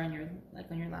the color on your,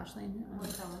 like on your lash line?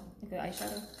 What color? Like the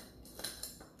eyeshadow?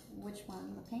 Which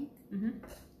one? The pink? Mm-hmm.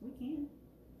 We can.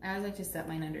 I always like to set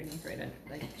mine underneath, right?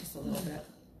 Like just a little bit.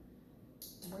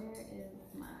 Where is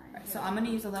my? Right, so I'm gonna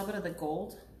use a little bit of the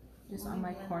gold just Let on me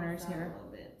my blend corners this out here. A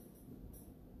little bit.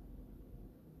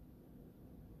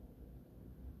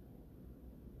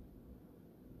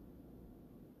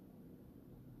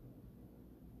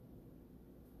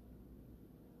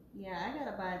 Yeah, I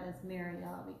gotta buy this mirror,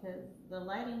 y'all, because the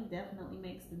lighting definitely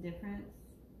makes the difference.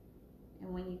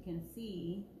 And when you can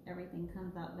see, everything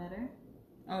comes out better.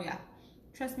 Oh yeah.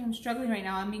 Trust me, I'm struggling right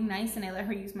now. I'm being nice and I let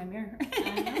her use my mirror.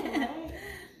 I know, right?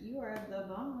 You are the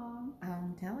bomb.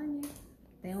 I'm telling you.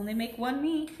 They only make one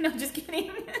me. No, just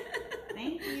kidding.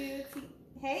 Thank you.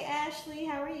 Hey, Ashley,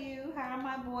 how are you? How are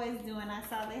my boys doing? I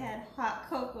saw they had hot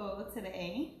cocoa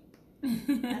today.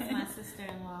 That's my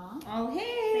sister-in-law. Oh, Say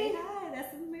hey. hi.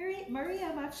 That's Maria,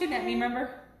 my friend. She met me,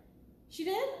 remember? She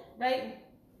did? Right?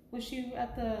 Was she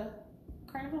at the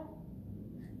carnival?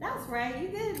 That's right. You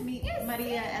did meet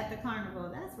Maria at the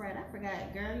carnival. That's right. I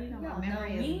forgot. Girl, you know my Y'all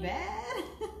memory know me. is bad.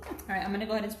 All right, I'm going to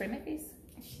go ahead and spray my face.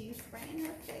 She's spraying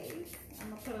her face. I'm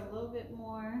going to put a little bit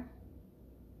more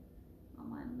on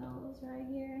my nose right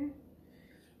here.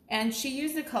 And she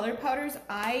used the color powders.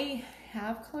 I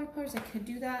have color powders. I could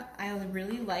do that. I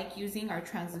really like using our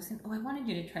translucent. Oh, I wanted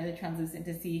you to try the translucent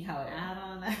to see how it... I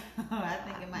don't know. I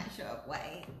think it might show up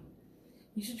white.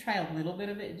 You should try a little bit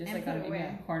of it, just And like put on it maybe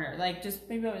where? a corner. Like, just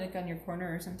maybe like on your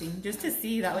corner or something. Just to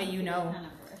see. That way you know. Kind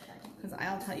of brush I can Because use.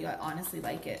 I'll tell you, I honestly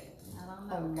like it I don't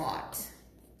a know. lot.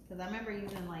 Because I remember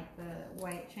using like the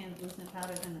white translucent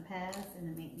powders in the past and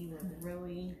it made me look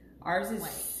really... Ours is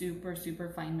White. super, super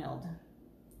fine milled.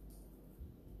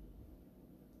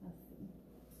 Let's see.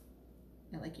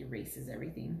 It like erases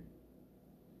everything.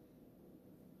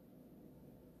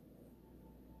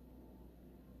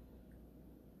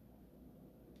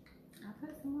 I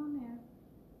put some on there.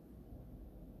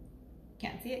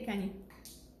 Can't see it, can you?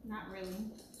 Not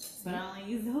really. But I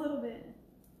only used a little bit.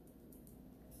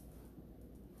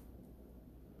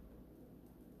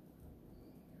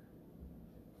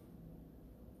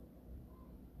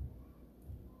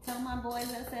 Tell my boys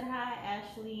I said hi,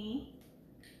 Ashley.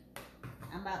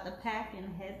 I'm about to pack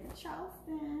and head to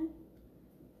Charleston.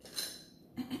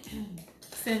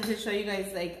 So to show you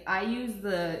guys, like I use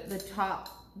the top,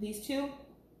 these two.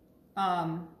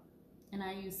 And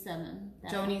I use 7.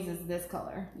 Joni's is this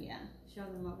color. Yeah, show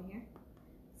them over here.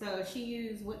 So she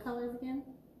used what colors again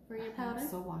for your powder? I'm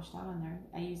so washed out on there.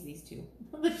 I use these two.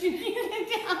 She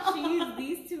used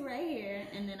these two right here,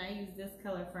 and then I use this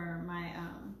color for my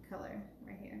color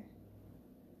right here.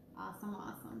 Awesome,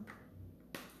 awesome.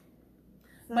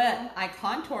 So, But I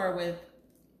contour with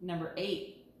number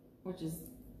 8, which is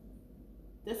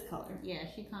this color. yeah,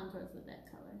 she contours with that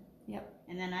color. Yep.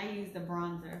 And then I use the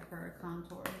bronzer for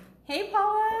contour. Hey,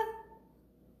 Paula.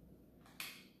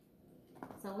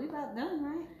 So we about done,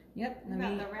 right? Yep. We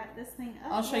about to wrap this thing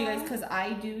up. I'll show you guys because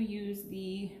I do use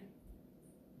the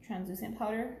translucent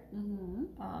powder,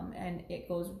 Mm-hmm. and it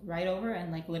goes right over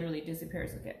and like literally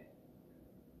disappears. Look at.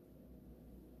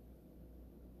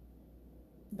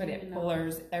 But Do it your nose.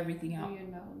 blurs everything Do out. your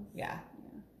nose. Yeah.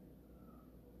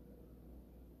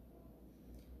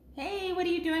 Hey, what are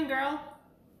you doing, girl?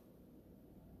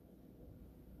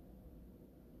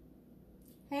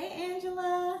 Hey,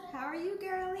 Angela. How are you,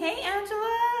 girlie? Hey,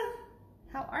 Angela.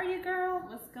 How are you, girl?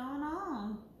 What's going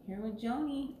on? Here with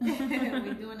Joni.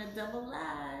 We're doing a double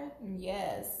live.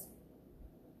 Yes.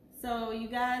 So, you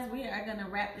guys, we are going to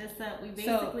wrap this up. We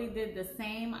basically did the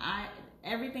same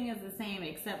everything is the same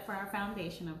except for our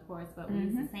foundation, of course, but we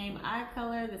use the same eye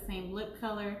color, the same lip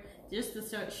color, just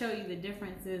to show you the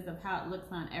differences of how it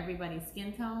looks on everybody's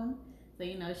skin tone. So,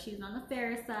 you know, she's on the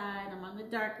fairer side, I'm on the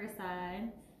darker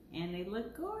side, and they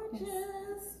look gorgeous.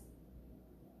 Yes.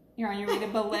 You're on your way to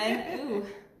Belen. Ooh.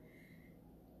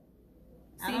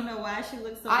 I don't know why she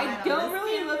looks so I bad don't on this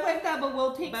really camera, look like that, but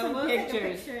we'll take some we'll pictures. take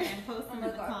a picture and post them Oh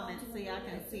in the my God, comments so y'all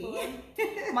can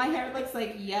see. My hair looks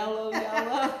like yellow.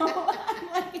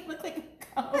 I'm like, it looks like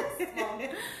a ghost.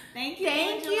 Thank you,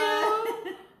 Thank Angela.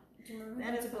 you. Do you remember That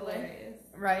when is to go in? hilarious.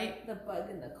 Right? The bug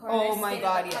in the car. Oh I my stayed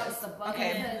God, at the house, yes. the bug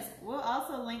Okay. because We'll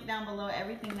also link down below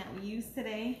everything that we used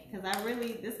today because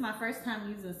this is my first time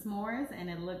using s'mores and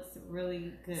it looks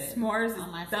really good. S'mores on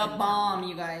my is the skin bomb,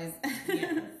 you guys.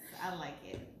 Yes, I like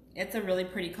it. It's a really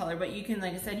pretty color, but you can,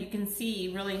 like I said, you can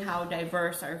see really how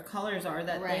diverse our colors are,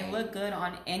 that Right. they look good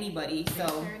on anybody. They So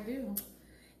sure do.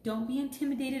 don't be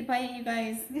intimidated by it, you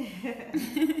guys.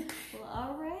 Well,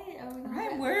 all right. All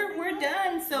right, we're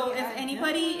done. So We if are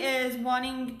anybody done. is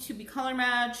wanting to be color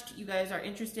matched, you guys are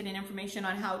interested in information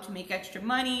on how to make extra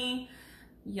money,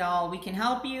 y'all, we can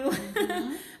help you.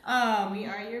 We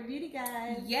are your beauty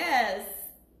guys. Yes.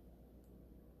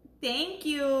 Thank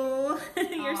you.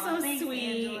 You're Aw, so thanks,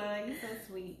 sweet. Angela. You're so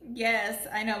sweet. Yes,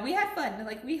 I know. We had fun.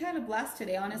 Like we had a blast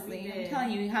today, honestly. We I'm did.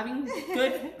 telling you, having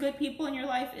good people in your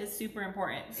life is super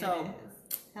important. So, It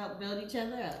is. Help build each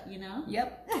other up, you know?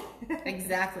 yep.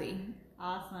 Exactly.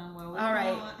 Awesome. Well, we're All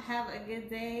right. gonna have a good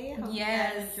day. Hope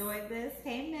Yes. you guys enjoyed this.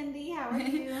 Hey, Mindy, how are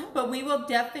you? But we will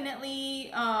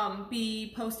definitely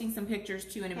be posting some pictures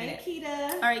too in a Hey, minute.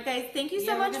 Kita. All right, guys. Thank you so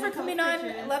Yeah, we're much gonna for coming post on.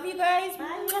 pictures. Love you guys.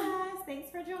 Bye, guys. Thanks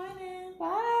for joining.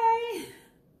 Bye.